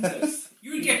 30-year contest.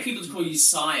 You would get people to call you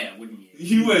sire, wouldn't you?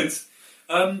 You would.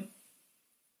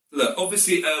 Look,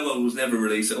 obviously, World was never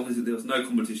released. So obviously, there was no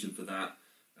competition for that.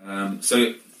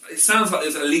 So it sounds like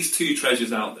there's at least 2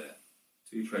 treasures out there.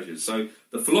 2 treasures. So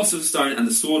the Philosopher's Stone and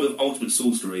the Sword of Ultimate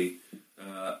Sorcery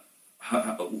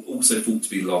also thought to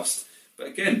be lost. But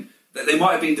again, they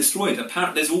might have been destroyed.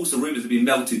 Apparently, there's also rumours they've been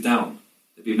melted down.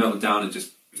 They've been melted down and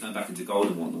just turned back into gold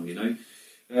and whatnot, you know.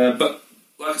 But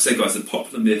like I say, guys, the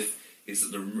popular myth is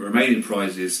that the remaining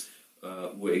prizes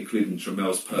were included in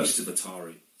Tramel's purchase of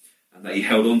Atari, and that he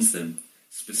held on to them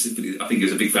specifically. I think he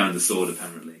was a big fan of the sword,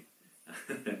 apparently.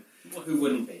 Well, who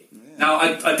wouldn't be? Yeah. Now,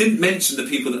 I didn't mention the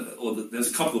people there's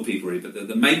a couple of people really, but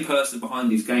the main person behind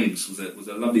these games was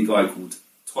a lovely guy called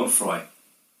Todd Fry.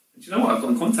 And do you know what? I've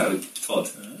got in contact with Todd,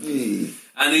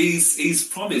 and he's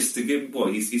promised to give. Well,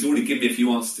 he's already given me a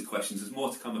few answers to questions. There's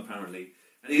more to come apparently,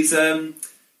 and he's going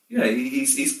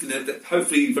to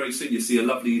hopefully very soon you'll see a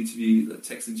lovely interview,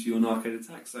 text interview on Arcade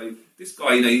Attack. So this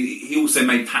guy, you know, he also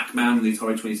made Pac-Man and the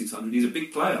Atari 2600. He's a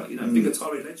big player, you know, big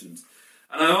Atari legend.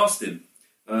 And I asked him.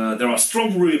 There are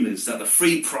strong rumours that the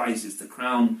 3 prizes, the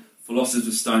Crown,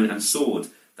 Philosopher's Stone and Sword,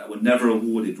 that were never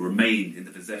awarded remain in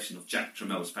the possession of Jack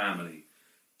Tramel's family.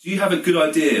 Do you have a good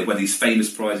idea where these famous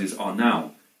prizes are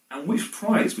now? And which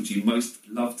prize would you most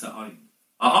love to own?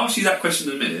 I'll ask you that question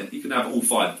in a minute. You can have all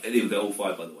 5. They're all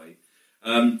 5, by the way.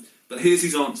 But here's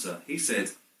his answer. He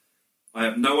said, "I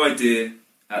have no idea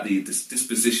at the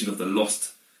disposition of the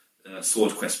lost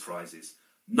Sword Quest prizes.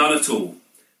 None at all.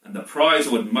 And the prize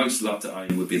I would most love to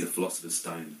own would be the Philosopher's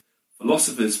Stone.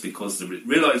 Philosophers, because the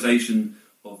realisation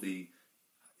of the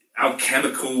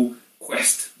alchemical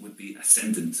quest would be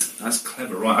ascendant." That's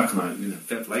clever, right? I can,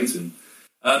 fair play to him.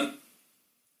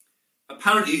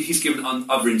 Apparently, he's given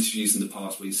other interviews in the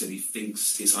past where he said he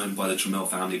thinks it's owned by the Trammell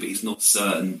family, but he's not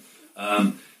certain.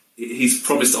 He's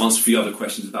promised to answer a few other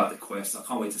questions about the Quest. I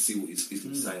can't wait to see what he's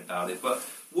going to say about it. But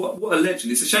what a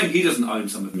legend. It's a shame he doesn't own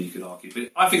some of them, you could argue.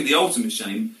 But I think the ultimate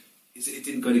shame is that it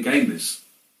didn't go to Gamers.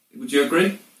 Would you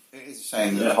agree? It is a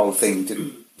shame that the whole thing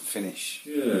didn't finish.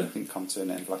 Yeah. Didn't come to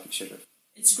an end like it should have.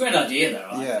 It's a great idea, though,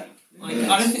 I Yeah. think. Like,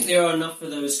 I don't think there are enough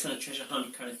of those kind of treasure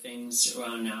hunt kind of things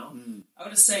around now. I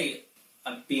would say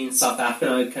I've been in South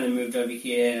Africa and I kind of moved over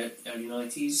here early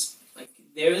 90s. Like,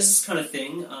 there is this kind of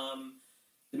thing.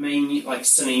 The main, like,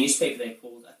 Sunday newspaper they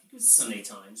called, I think it was Sunday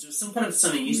Times. It was some kind of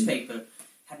Sunday newspaper,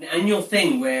 had an annual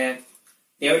thing where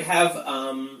they would have,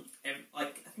 I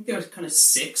think there were kind of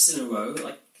 6 in a row,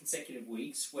 like, consecutive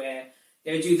weeks, where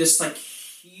they would do this, like,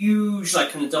 huge,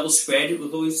 like, kind of double spread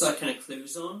with all these, like, kind of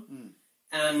clues on.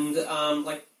 And,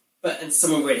 and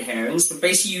some are red herrings, but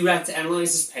basically you had to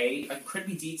analyze this page, like,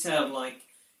 incredibly detailed, like,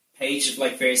 page of,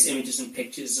 like, various images and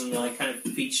pictures and, like, kind of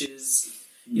features.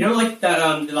 You know, like that,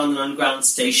 the London Underground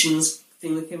stations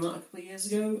thing that came out a couple of years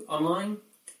ago online,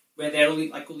 where there were,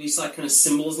 like, all these, like, kind of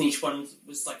symbols, and each one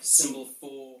was, like, a symbol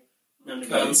for an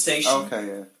underground station. Okay,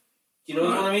 yeah. Do you know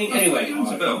what I mean? Anyway, I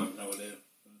have no idea.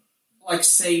 like,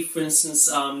 say, for instance,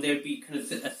 there'd be kind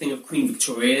of a thing of Queen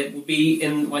Victoria would be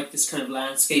in, like, this kind of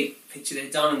landscape picture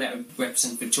they'd done, and that would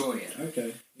represent Victoria.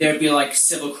 Okay. There'd be, like,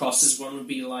 several crosses. One would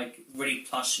be, like, really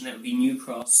plush, and that would be New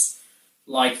Cross.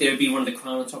 Like, there would be one of the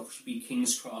crown on top, which would be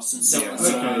King's Cross, and so on and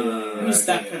so on. It was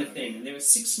that kind of thing. And there were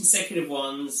 6 consecutive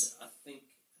ones, I think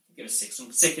there were 6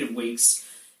 consecutive weeks,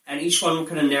 and each one would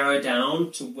kind of narrow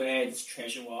down to where this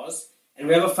treasure was. And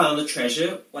whoever found the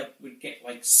treasure, like, would get,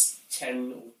 like,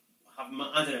 10 or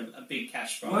I don't know, a big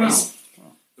cash prize.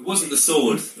 Wow. It wasn't the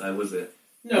sword, though, was it?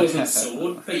 No, it wasn't a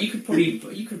sword, but you could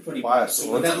probably buy a with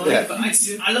sword. that money. Yeah. But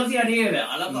I love the idea of it.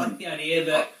 I love like the idea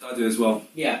that I do as well.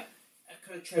 a kind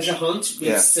of treasure hunt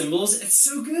with symbols. It's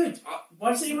so good. Why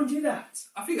does anyone do that?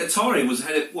 I think Atari was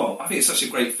ahead of, well, I think it's such a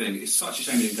great thing. It's such a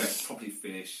shame it didn't go properly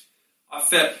finish.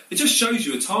 It just shows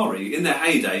you Atari in their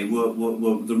heyday were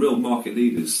the real market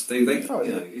leaders. They you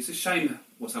know, it's a shame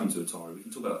what's happened to Atari. We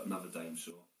can talk about it another day, I'm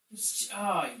sure.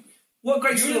 What a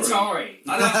great story! Atari.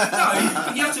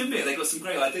 No, you have to admit they got some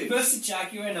great ideas. First the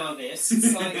Jaguar, now this.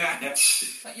 It's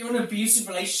like you're in an abusive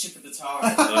relationship with Atari.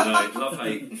 I know, love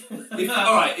hate.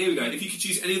 All right, here we go. If you could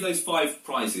choose any of those 5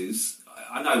 prizes,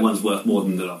 I know one's worth more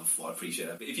than the other 4. I appreciate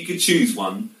that. But if you could choose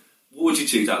one, what would you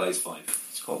choose out of those 5?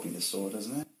 It's got to be the sword,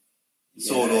 hasn't it? The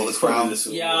sword or the crown?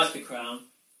 Yeah, I like the crown.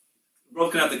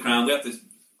 Rob can have the crown. We have to.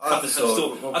 I have the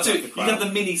sword. I'll tell you, you can have the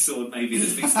mini sword maybe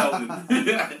that's been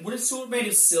stolen. Would a sword made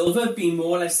of silver be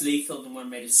more or less lethal than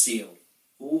one made of steel?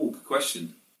 Oh, good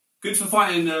question. Good for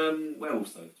fighting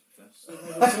werewolves, though.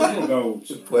 Silver gold.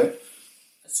 Good point.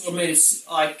 A sword made of,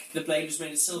 like, the blade was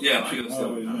made of silver. Yeah, right? pure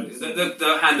silver. nice.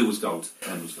 The handle was gold.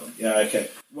 Yeah, okay.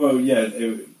 Well, yeah, it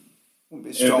Wouldn't be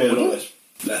would strong, be a would lot it?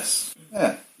 less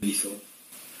Yeah. lethal.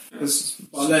 It's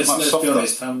Well, let's be softer.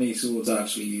 honest, how many swords are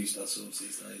actually used as swords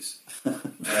these days?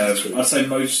 I'd say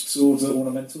most swords are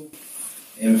ornamental.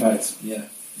 In fact, yeah,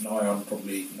 nigh on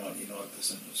probably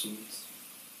 99% of swords.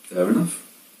 Fair enough.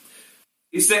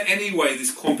 Is there any way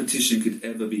this competition could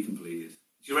ever be completed?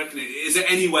 Do you reckon? Is there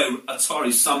any way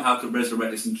Atari somehow could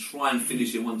resurrect this and try and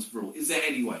finish it once for all? Is there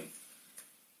any way?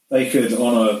 They could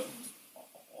honour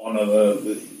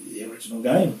the original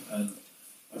game and,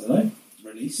 I don't know,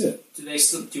 release it. Do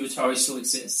Atari still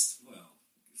exist? Well,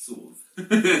 sort of.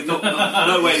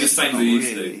 no way the same as they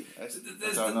used Really? to.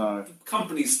 I don't know. The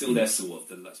company's still there, sort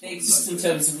of. They exist in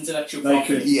terms of intellectual They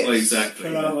property. could Yes. Well, exactly.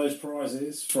 pull out those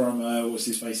prizes from what's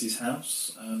his face's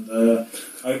house and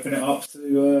open it up to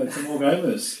more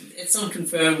gamers. It's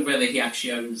unconfirmed whether he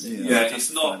actually owns it. Yeah,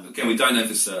 it's not. Again, we don't know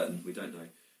for certain. We don't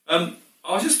know.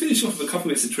 I'll just finish off with a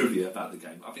couple of bits of trivia about the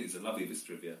game. I think it's a lovely bit of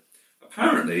trivia.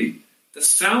 Apparently, the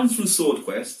sounds from Sword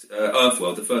Quest,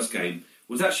 Earthworld, the first game,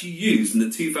 was actually used in the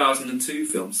 2002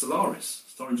 film Solaris,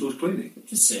 starring George Clooney.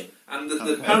 Interesting. And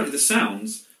apparently the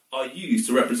sounds are used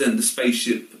to represent the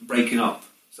spaceship breaking up.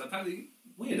 So apparently,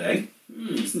 weird, eh?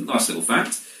 It's a nice little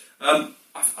fact. I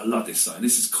love this song.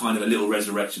 This is kind of a little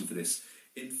resurrection for this.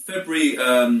 In February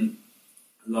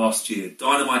last year,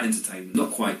 Dynamite Entertainment,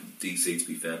 not quite DC to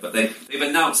be fair, but they've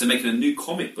announced they're making a new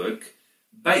comic book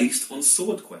based on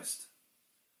Sword Quest.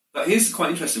 But here's the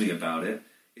quite interesting thing about it.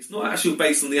 It's not actually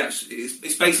based on the actual.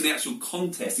 It's based on the actual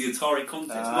contest, the Atari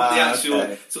contest, not the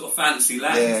actual sort of fantasy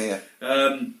land.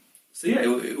 So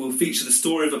it will feature the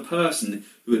story of a person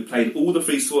who had played all the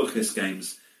 3 Sword Quest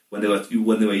games when they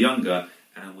were younger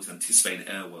and was anticipating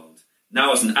Airworld.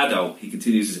 Now, as an adult, he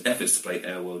continues his efforts to play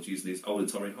Airworld using his old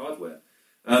Atari hardware.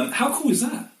 How cool is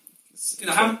that?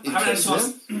 I haven't had a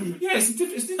chance. Yeah, it's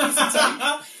interesting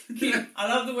take. I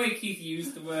love the way Keith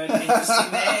used the word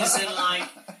interesting there, as in like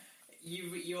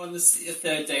you're on the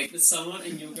third date with someone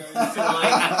and you're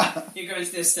going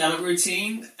to their stand-up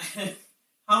routine.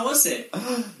 How was it?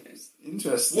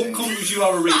 Interesting. What comic would you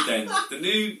rather read then? The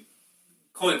new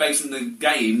comic based on the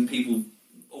game,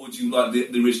 or would you like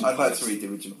the original? I'd like to read the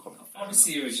original comic.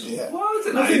 Obviously, the original. Yeah. Well, I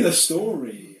don't know. I think the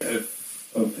story of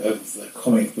the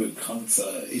comic book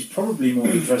hunter is probably more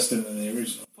interesting than the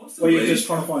original. Possibly. Where you're just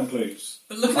trying to find clues.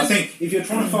 But look I think if you're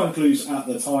trying to find clues at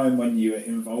the time when you were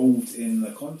involved in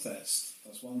the contest,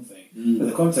 that's one thing. But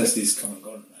the contest is come and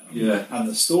gone now. Yeah. And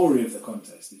the story of the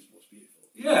contest is what's beautiful.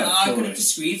 Yeah. I'm going to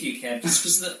disagree with you, Kev, just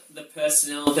because of the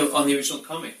personnel on the original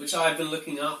comic, which I've been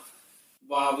looking up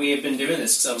while we have been doing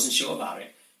this because I wasn't sure about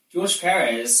it. George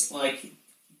Perez,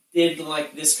 did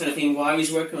this kind of thing while he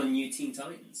was working on New Teen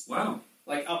Titans. Wow.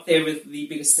 Up there with the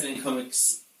biggest selling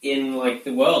comics in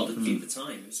the world at the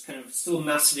time. It was kind of still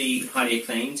massively highly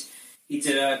acclaimed. He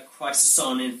did a Crisis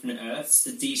on Infinite Earths,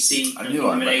 the DC I knew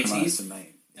I mid recognised '80s the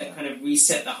name. that kind of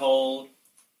reset the whole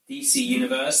DC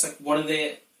universe. One of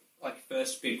the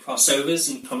first big crossovers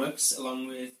in comics, along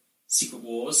with Secret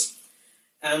Wars,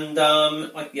 and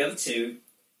the other two.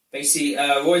 Basically,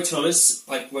 Roy Thomas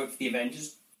worked for the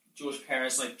Avengers. George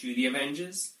Perez drew the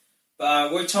Avengers.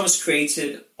 But Roy Thomas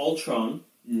created Ultron.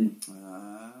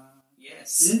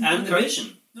 Yes, and The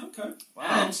Vision. Okay.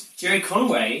 Wow. And Jerry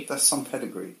Conway That's some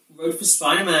pedigree. wrote for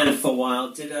Spider-Man for a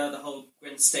while, did the whole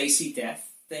Gwen Stacy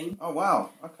death thing, Oh, wow.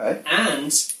 Okay.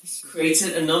 and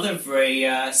created another very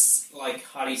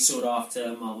highly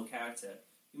sought-after Marvel character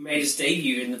who made his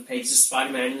debut in the pages of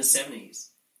Spider-Man in the 70s.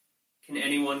 Can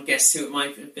anyone guess who it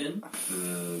might have been?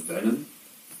 Venom.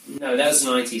 No, that was the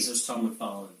 90s. It was Tom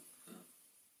McFarlane.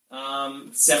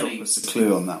 Drop 70s. us a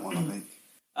clue on that one, I think.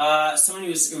 Someone who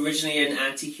was originally an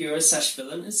anti-hero /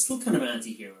 villain is still kind of an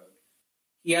anti-hero.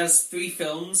 He has 3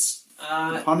 films.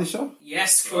 The Punisher?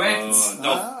 Yes, correct. Dolph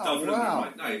wow.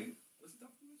 Lundgren, right? No.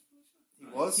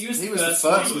 Was He was the the first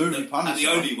first movie And Punisher. the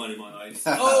only one in my eyes.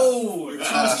 Oh,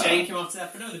 Thomas Jane came after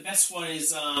that. But no, the best one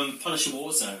is Punisher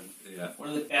Warzone. Yeah. One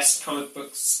of the best comic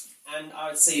books, and I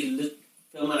would say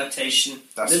film adaptation,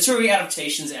 That's- literary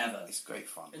adaptations ever. It's great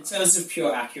fun. In terms of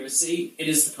pure accuracy, it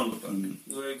is the comic book.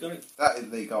 There you go.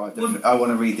 There you go. I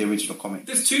want to read the original comic.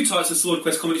 There's 2 types of Sword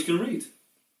Quest comics you can read.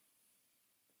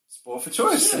 Sport for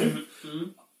choice.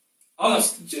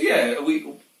 Oh, yeah.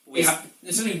 We have.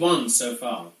 There's only one so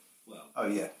far. Well, Oh,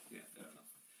 yeah. yeah, fair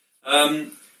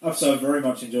enough. I've very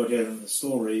much enjoyed hearing the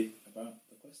story about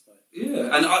the quest day.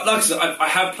 Yeah, and like I said, I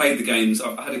have played the games.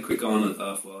 I had a quick go on at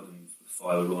Earthworld and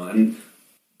Fireworld, and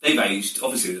they've aged.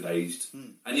 Obviously, they've aged.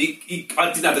 And I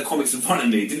didn't have the comics in front of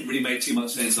me. It didn't really make too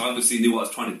much sense. I obviously knew what I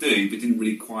was trying to do, but didn't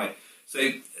really quite.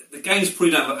 So the games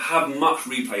probably don't have much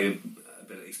replay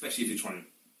ability, especially if you're trying to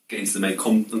get into the main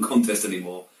contest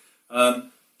anymore. But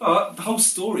the whole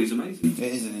story is amazing. It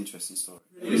is an interesting story.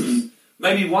 It is.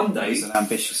 Maybe one day, It's an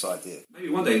ambitious idea. maybe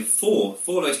one day, four of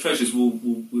those treasures will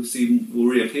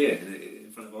reappear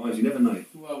in front of our eyes. You never know.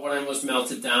 Well, one of them was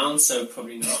melted down, so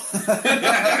probably not.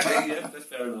 Yeah, that's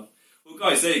fair enough. Well,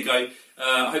 guys, there you go.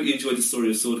 I hope you enjoyed the story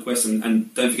of Sword Quest,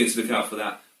 and don't forget to look out for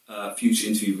that future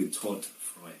interview with Todd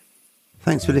Fry.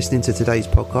 Thanks for listening to today's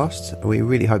podcast. We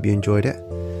really hope you enjoyed it.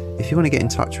 If you want to get in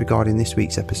touch regarding this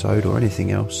week's episode or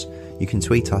anything else, you can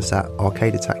tweet us at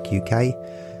Arcade Attack UK,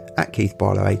 at Keith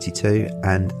Barlow 82,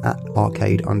 and at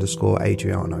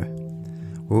Arcade_Adriano.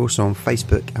 We're also on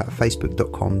Facebook at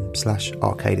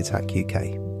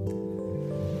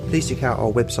facebook.com/arcadeattackuk. Please check out our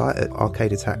website at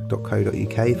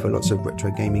arcadeattack.co.uk for lots of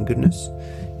retro gaming goodness,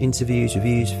 interviews,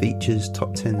 reviews, features,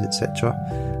 top 10s, etc.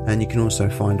 And you can also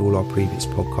find all our previous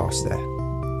podcasts there.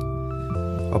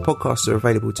 Our podcasts are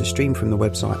available to stream from the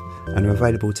website and are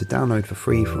available to download for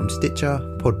free from Stitcher,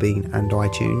 Podbean and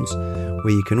iTunes,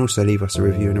 where you can also leave us a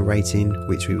review and a rating,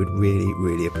 which we would really,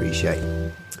 really appreciate.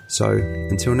 So,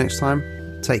 until next time,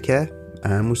 take care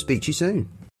and we'll speak to you soon.